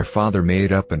 me and my father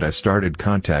made up and I started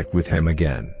contact with him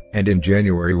again. And in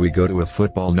January we go to a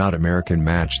football not American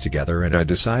match together, and I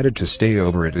decided to stay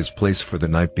over at his place for the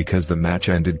night because the match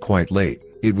ended quite late.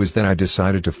 It was then I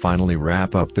decided to finally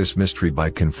wrap up this mystery by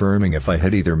confirming if I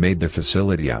had either made the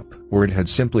facility up, or it had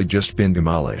simply just been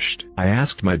demolished. I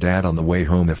asked my dad on the way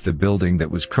home if the building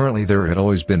that was currently there had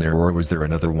always been there or was there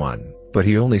another one, but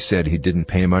he only said he didn't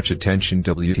pay much attention,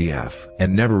 WTF,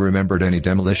 and never remembered any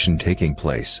demolition taking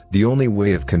place. The only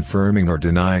way of confirming or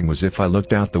denying was if I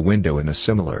looked out the window in a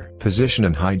similar position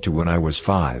and height to when I was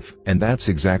 5, and that's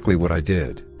exactly what I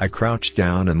did. I crouched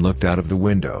down and looked out of the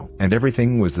window, and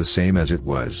everything was the same as it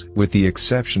was, with the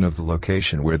exception of the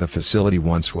location where the facility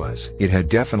once was. It had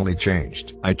definitely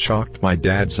changed. I chalked my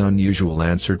dad's unusual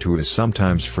answer to his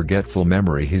sometimes forgetful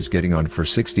memory. He's getting on for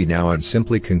 60 now, and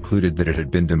simply concluded that it had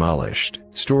been demolished.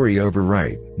 Story over,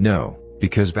 right? No.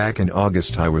 Because back in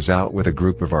August I was out with a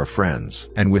group of our friends,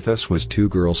 and with us was 2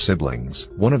 girl siblings,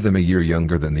 one of them a year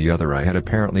younger than the other. I had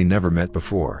apparently never met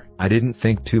before. I didn't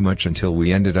think too much until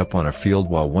we ended up on a field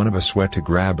while one of us went to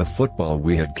grab a football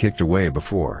we had kicked away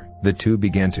before. The 2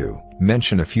 began to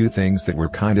mention a few things that were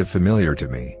kind of familiar to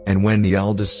me, and when the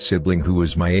eldest sibling, who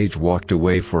was my age, walked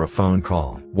away for a phone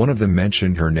call, one of them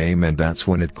mentioned her name, and that's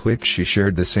when it clicked. She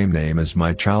shared the same name as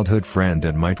my childhood friend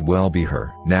and might well be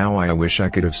her. Now I wish I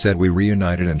could have said we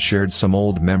reunited and shared some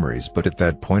old memories, but at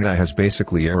that point I was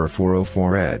basically error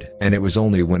 404 ed, and it was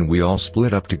only when we all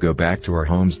split up to go back to our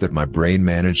homes that my brain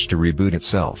managed to reboot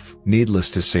itself.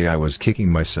 Needless to say, I was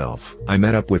kicking myself. I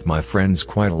met up with my friends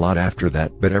quite a lot after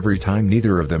that, but every time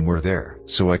neither of them were there,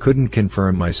 so I couldn't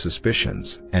confirm my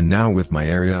suspicions. And now, with my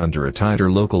area under a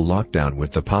tighter local lockdown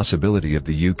with the possibility of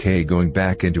the UK going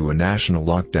back into a national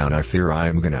lockdown, I fear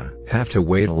I'm gonna have to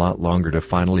wait a lot longer to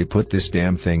finally put this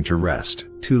damn thing to rest.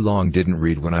 Too long didn't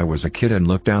read when I was a kid and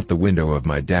looked out the window of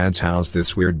my dad's house.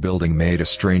 This weird building made a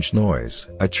strange noise.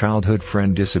 A childhood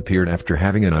friend disappeared after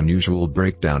having an unusual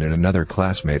breakdown in another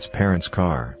classmate's parents'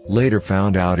 car. Later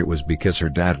found out it was because her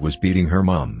dad was beating her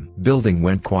mom. Building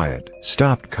went quiet.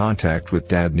 Stopped contact with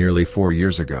dad nearly 4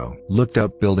 years ago. Looked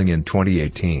up building in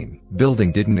 2018.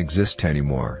 Building didn't exist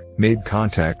anymore. Made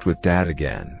contact with dad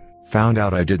again. Found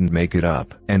out I didn't make it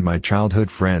up, and my childhood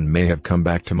friend may have come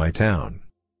back to my town.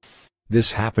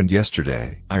 This happened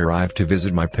yesterday. I arrived to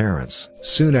visit my parents.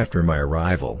 Soon after my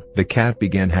arrival, the cat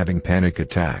began having panic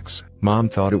attacks. Mom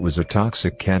thought it was a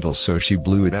toxic candle, so she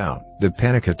blew it out. The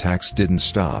panic attacks didn't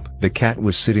stop. The cat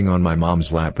was sitting on my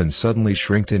mom's lap and suddenly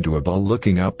shrinked into a ball,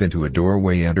 looking up into a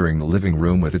doorway entering the living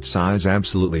room with its eyes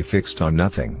absolutely fixed on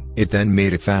nothing. It then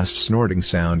made a fast snorting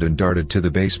sound and darted to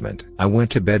the basement. I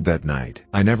went to bed that night.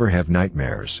 I never have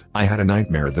nightmares. I had a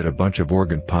nightmare that a bunch of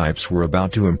organ pipes were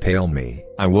about to impale me.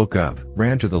 I woke up,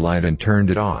 ran to the light and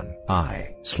turned it on.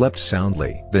 I slept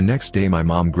soundly. The next day my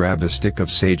mom grabbed a stick of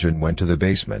sage and went to the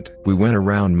basement. We went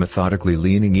around methodically,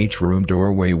 leaning each room,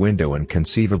 doorway, window and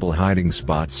conceivable hiding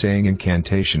spot, saying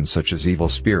incantations such as evil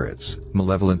spirits,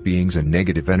 malevolent beings and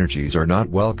negative energies are not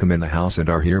welcome in the house and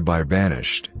are hereby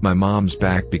banished. My mom's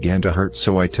back began to hurt,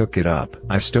 so I took it up.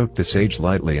 I stoked the sage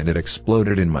lightly and it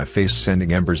exploded in my face,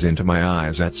 sending embers into my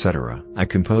eyes, etc. I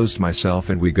composed myself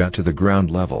and we got to the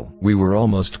ground level. We were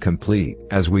almost complete.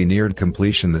 As we neared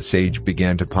completion, the sage began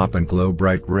began to pop and glow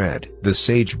bright red. The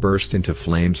sage burst into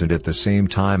flames and at the same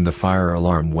time the fire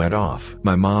alarm went off.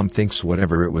 My mom thinks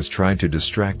whatever it was tried to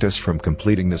distract us from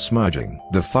completing the smudging.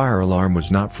 The fire alarm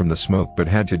was not from the smoke but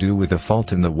had to do with a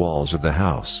fault in the walls of the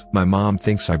house. My mom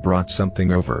thinks I brought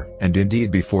something over, and indeed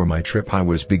before my trip I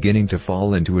was beginning to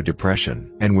fall into a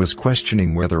depression, and was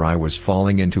questioning whether I was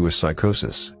falling into a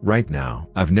psychosis. Right now,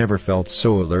 I've never felt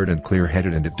so alert and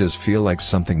clear-headed, and it does feel like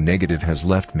something negative has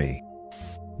left me.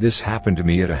 This happened to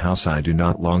me at a house I do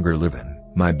not longer live in.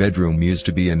 My bedroom used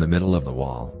to be in the middle of the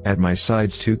wall. At my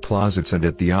sides 2 closets, and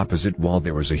at the opposite wall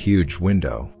there was a huge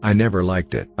window. I never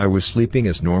liked it. I was sleeping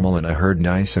as normal and I heard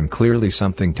nice and clearly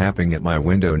something tapping at my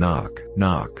window. Knock,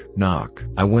 knock, knock.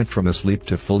 I went from asleep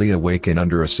to fully awake in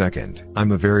under a second.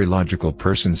 I'm a very logical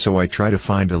person, so I try to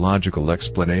find a logical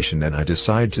explanation, and I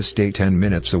decide to stay 10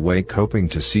 minutes awake hoping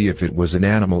to see if it was an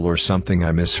animal or something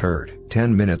I misheard.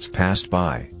 10 minutes passed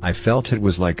by. I felt it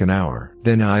was like an hour.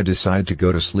 Then I decide to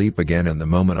go to sleep again, and the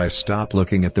moment I stop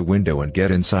looking at the window and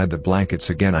get inside the blankets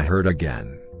again, I heard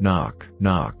again. Knock,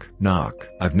 knock, knock.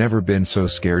 I've never been so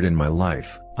scared in my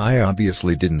life. I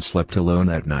obviously didn't slept alone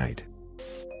that night.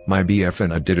 My BF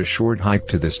and I did a short hike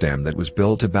to this dam that was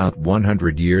built about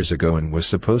 100 years ago and was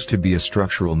supposed to be a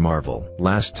structural marvel.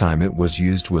 Last time it was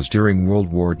used was during World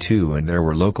War II, and there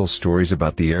were local stories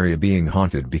about the area being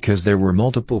haunted because there were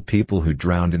multiple people who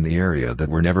drowned in the area that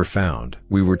were never found.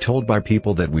 We were told by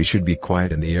people that we should be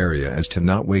quiet in the area as to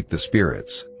not wake the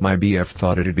spirits. My BF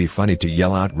thought it'd be funny to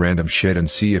yell out random shit and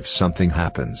see if something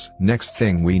happens. Next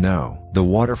thing we know, the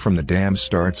water from the dam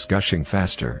starts gushing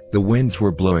faster. The winds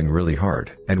were blowing really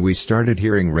hard, and we started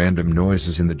hearing random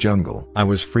noises in the jungle. I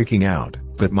was freaking out,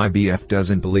 but my BF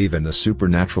doesn't believe in the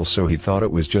supernatural, so he thought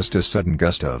it was just a sudden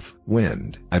gust of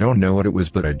wind. I don't know what it was,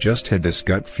 but I just had this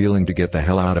gut feeling to get the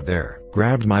hell out of there.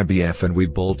 Grabbed my BF and we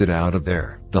bolted out of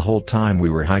there. The whole time we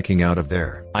were hiking out of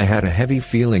there, I had a heavy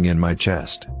feeling in my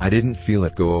chest. I didn't feel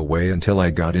it go away until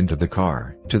I got into the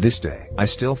car. To this day, I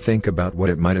still think about what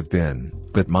it might have been,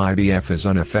 but my BF is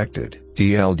unaffected.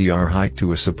 TLDR hike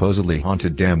to a supposedly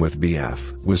haunted dam with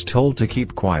BF. Was told to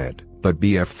keep quiet, but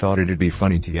BF thought it'd be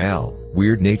funny to yell.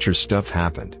 Weird nature stuff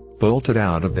happened. Bolted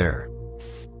out of there.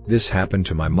 This happened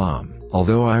to my mom,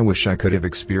 although I wish I could have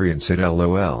experienced it.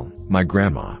 LOL. My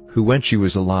grandma, who when she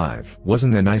was alive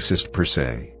wasn't the nicest per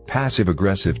se,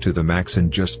 passive-aggressive to the max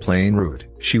and just plain rude.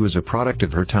 She was a product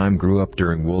of her time, grew up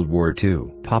during World War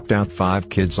II, popped out 5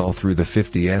 kids all through the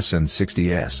 50s and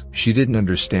 60s. She didn't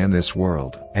understand this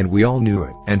world, and we all knew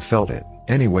it and felt it.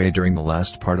 Anyway, during the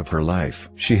last part of her life,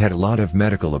 she had a lot of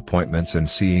medical appointments, and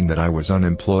seeing that I was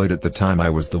unemployed at the time, I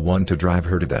was the one to drive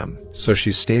her to them. So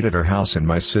she stayed at her house in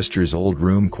my sister's old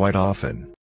room quite often.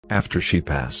 After she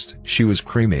passed, she was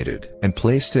cremated and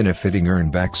placed in a fitting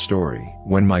urn. Backstory: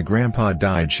 when my grandpa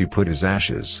died, she put his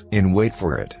ashes in, wait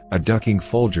for it, a Ducking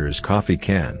Folgers coffee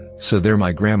can. So there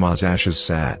my grandma's ashes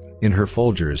sat, in her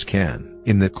Folgers can,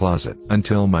 in the closet,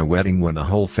 until my wedding, when the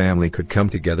whole family could come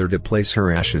together to place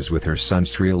her ashes with her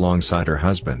son's tree alongside her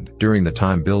husband. During the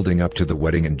time building up to the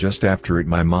wedding and just after it,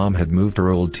 my mom had moved her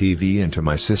old TV into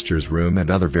my sister's room and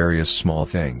other various small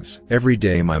things. Every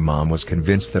day my mom was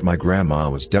convinced that my grandma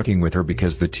was ducking with her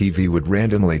because the TV would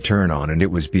randomly turn on and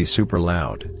it would be super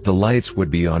loud. The lights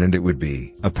would be on and it would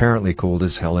be apparently cold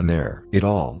as hell in there. It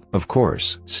all, of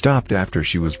course, stopped after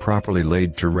she was properly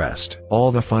laid to rest.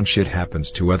 All the fun shit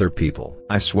happens to other people.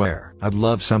 I swear, I'd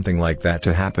love something like that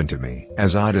to happen to me.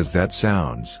 As odd as that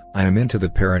sounds, I am into the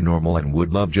paranormal and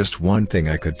would love just one thing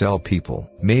I could tell people.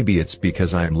 Maybe it's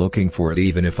because I am looking for it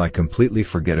even if I completely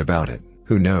forget about it.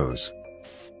 Who knows?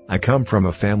 I come from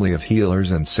a family of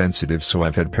healers and sensitives, so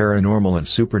I've had paranormal and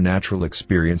supernatural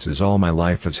experiences all my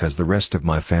life, as has the rest of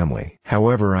my family.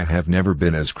 However, I have never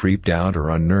been as creeped out or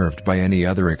unnerved by any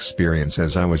other experience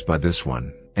as I was by this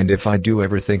one. And if I do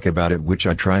ever think about it, which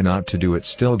I try not to do, it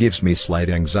still gives me slight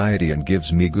anxiety and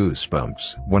gives me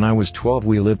goosebumps. When I was 12,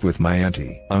 we lived with my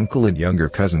auntie, uncle and younger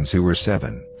cousins who were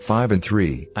 7, 5 and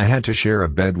 3. I had to share a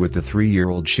bed with the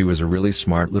 3-year-old. She was a really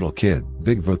smart little kid,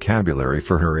 big vocabulary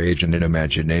for her age and an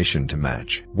imagination to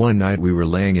match. One night we were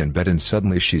laying in bed and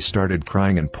suddenly she started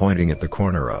crying and pointing at the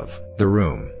corner of the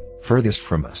room furthest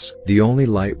from us. The only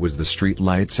light was the street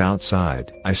lights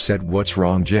outside. I said, "What's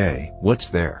wrong, Jay?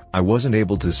 What's there?" I wasn't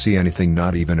able to see anything,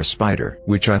 not even a spider,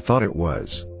 which I thought it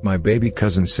was. My baby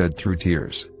cousin said through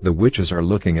tears, "The witches are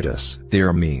looking at us. They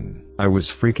are mean." I was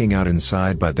freaking out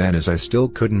inside by then, as I still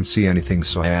couldn't see anything,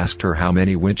 so I asked her, "How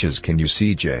many witches can you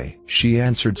see, Jay?" She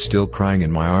answered, still crying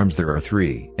in my arms, "There are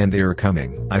 3, and they are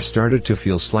coming." I started to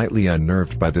feel slightly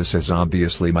unnerved by this, as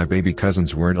obviously my baby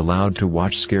cousins weren't allowed to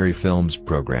watch scary films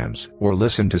programs or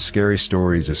listen to scary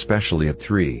stories, especially at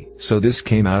 3. So this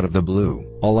came out of the blue.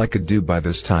 All I could do by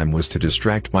this time was to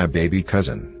distract my baby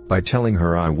cousin by telling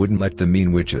her I wouldn't let the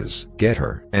mean witches get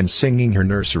her, and singing her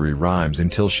nursery rhymes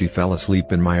until she fell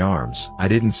asleep in my arms. I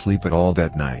didn't sleep at all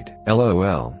that night.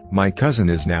 LOL. My cousin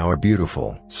is now a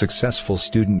beautiful, successful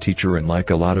student teacher, and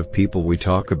like a lot of people, we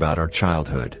talk about our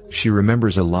childhood. She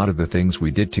remembers a lot of the things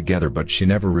we did together, but she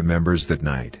never remembers that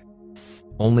night.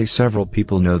 Only several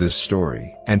people know this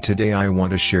story, and today I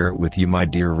want to share it with you, my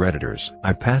dear Redditors.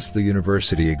 I passed the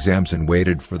university exams and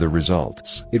waited for the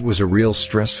results. It was a real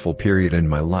stressful period in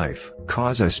my life,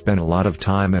 cause I spent a lot of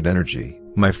time and energy.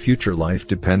 My future life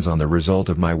depends on the result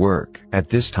of my work. At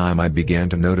this time I began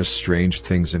to notice strange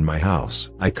things in my house.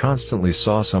 I constantly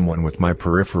saw someone with my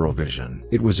peripheral vision.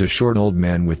 It was a short old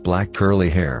man with black curly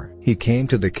hair. He came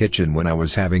to the kitchen when I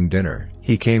was having dinner.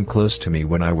 He came close to me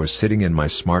when I was sitting in my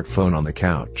smartphone on the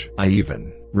couch. I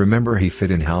even remember he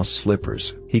fit in house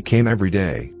slippers. He came every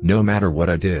day, no matter what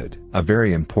I did. A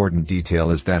very important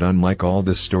detail is that unlike all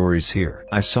the stories here,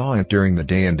 I saw it during the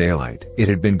day and daylight. It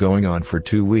had been going on for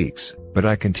 2 weeks, but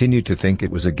I continued to think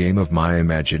it was a game of my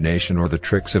imagination or the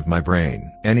tricks of my brain.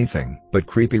 Anything but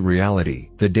creepy reality.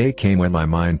 The day came when my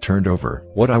mind turned over.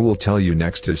 What I will tell you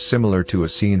next is similar to a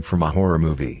scene from a horror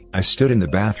movie. I stood in the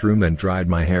bathroom and dried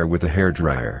my hair with a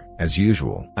hairdryer. As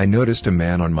usual, I noticed a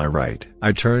man on my right.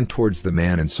 I turned towards the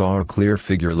man and saw a clear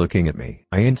figure looking at me.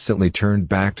 I instantly turned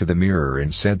back to the mirror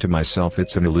and said to myself,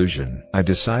 it's an illusion. I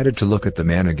decided to look at the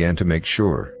man again to make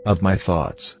sure of my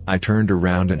thoughts. I turned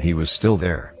around and he was still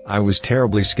there. I was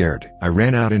terribly scared. I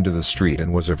ran out into the street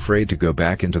and was afraid to go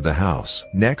back into the house.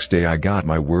 Next day I got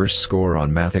my worst score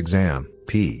on math exam.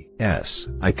 P.S.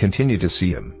 I continue to see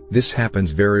him. This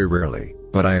happens very rarely,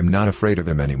 but I am not afraid of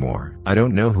him anymore. I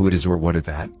don't know who it is or what it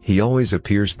that. He always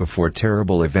appears before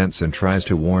terrible events and tries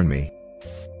to warn me.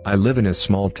 I live in a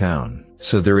small town,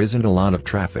 so there isn't a lot of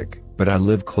traffic, but I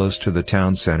live close to the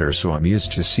town center, so I'm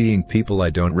used to seeing people I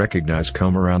don't recognize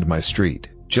come around my street.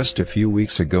 Just a few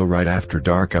weeks ago, right after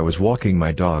dark, I was walking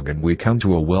my dog and we come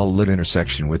to a well-lit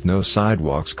intersection with no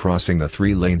sidewalks crossing the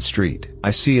 3-lane street.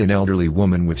 I see an elderly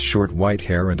woman with short white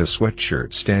hair and a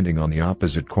sweatshirt standing on the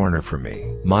opposite corner from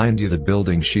me. Mind you, the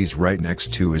building she's right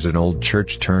next to is an old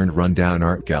church turned rundown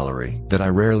art gallery that I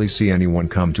rarely see anyone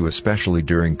come to, especially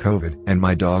during COVID, and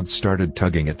my dog started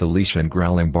tugging at the leash and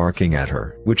growling, barking at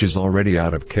her, which is already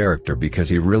out of character because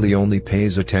he really only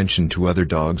pays attention to other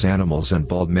dogs, animals and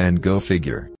bald men, go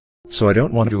figure. So I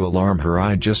don't want to alarm her,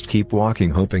 I just keep walking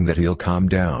hoping that he'll calm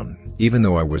down, even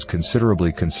though I was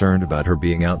considerably concerned about her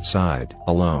being outside,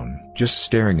 alone, just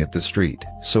staring at the street.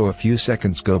 So a few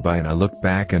seconds go by and I look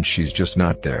back and she's just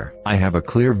not there. I have a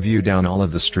clear view down all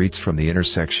of the streets from the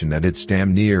intersection and it's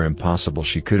damn near impossible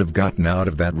she could have gotten out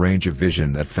of that range of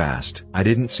vision that fast. I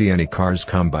didn't see any cars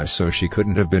come by, so she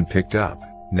couldn't have been picked up.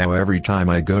 Now every time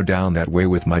I go down that way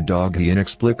with my dog, he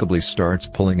inexplicably starts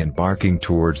pulling and barking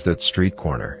towards that street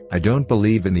corner. I don't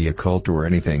believe in the occult or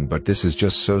anything, but this is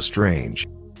just so strange.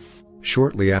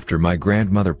 Shortly after my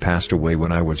grandmother passed away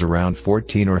when I was around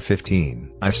 14 or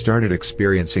 15, I started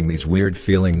experiencing these weird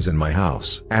feelings in my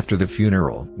house. After the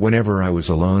funeral, whenever I was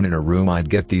alone in a room, I'd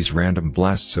get these random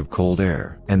blasts of cold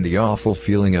air, and the awful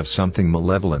feeling of something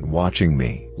malevolent watching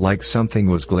me, like something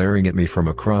was glaring at me from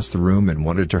across the room and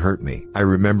wanted to hurt me. I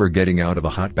remember getting out of a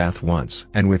hot bath once,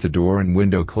 and with the door and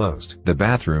window closed. The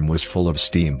bathroom was full of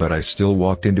steam, but I still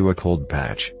walked into a cold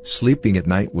patch. Sleeping at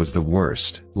night was the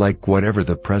worst, like whatever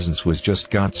the presence was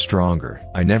just got stronger.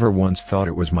 I never once thought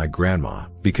it was my grandma,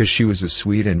 because she was as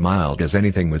sweet and mild as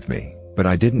anything with me, but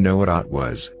I didn't know what it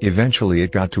was. Eventually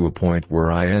it got to a point where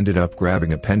I ended up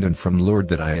grabbing a pendant from Lourdes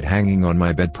that I had hanging on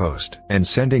my bedpost, and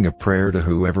sending a prayer to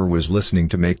whoever was listening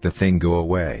to make the thing go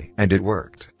away. And it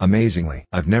worked. Amazingly,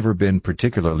 I've never been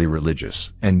particularly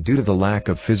religious, and due to the lack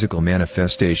of physical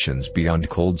manifestations beyond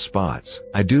cold spots,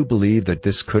 I do believe that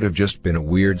this could have just been a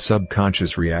weird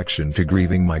subconscious reaction to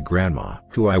grieving my grandma,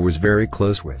 who I was very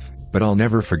close with. But I'll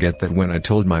never forget that when I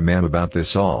told my mom about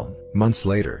this all, months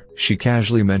later, she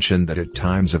casually mentioned that at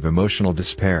times of emotional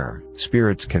despair,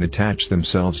 spirits can attach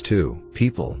themselves to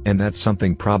people, and that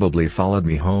something probably followed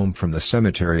me home from the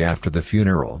cemetery after the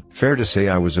funeral. Fair to say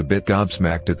I was a bit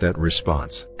gobsmacked at that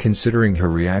response, considering her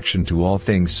reaction to all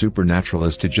things supernatural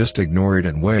is to just ignore it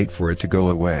and wait for it to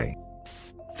go away.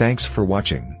 Thanks for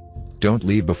watching. Don't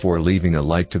leave before leaving a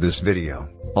like to this video.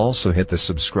 Also hit the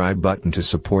subscribe button to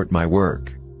support my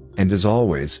work. And as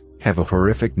always, have a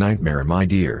horrific nightmare, my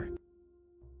dear.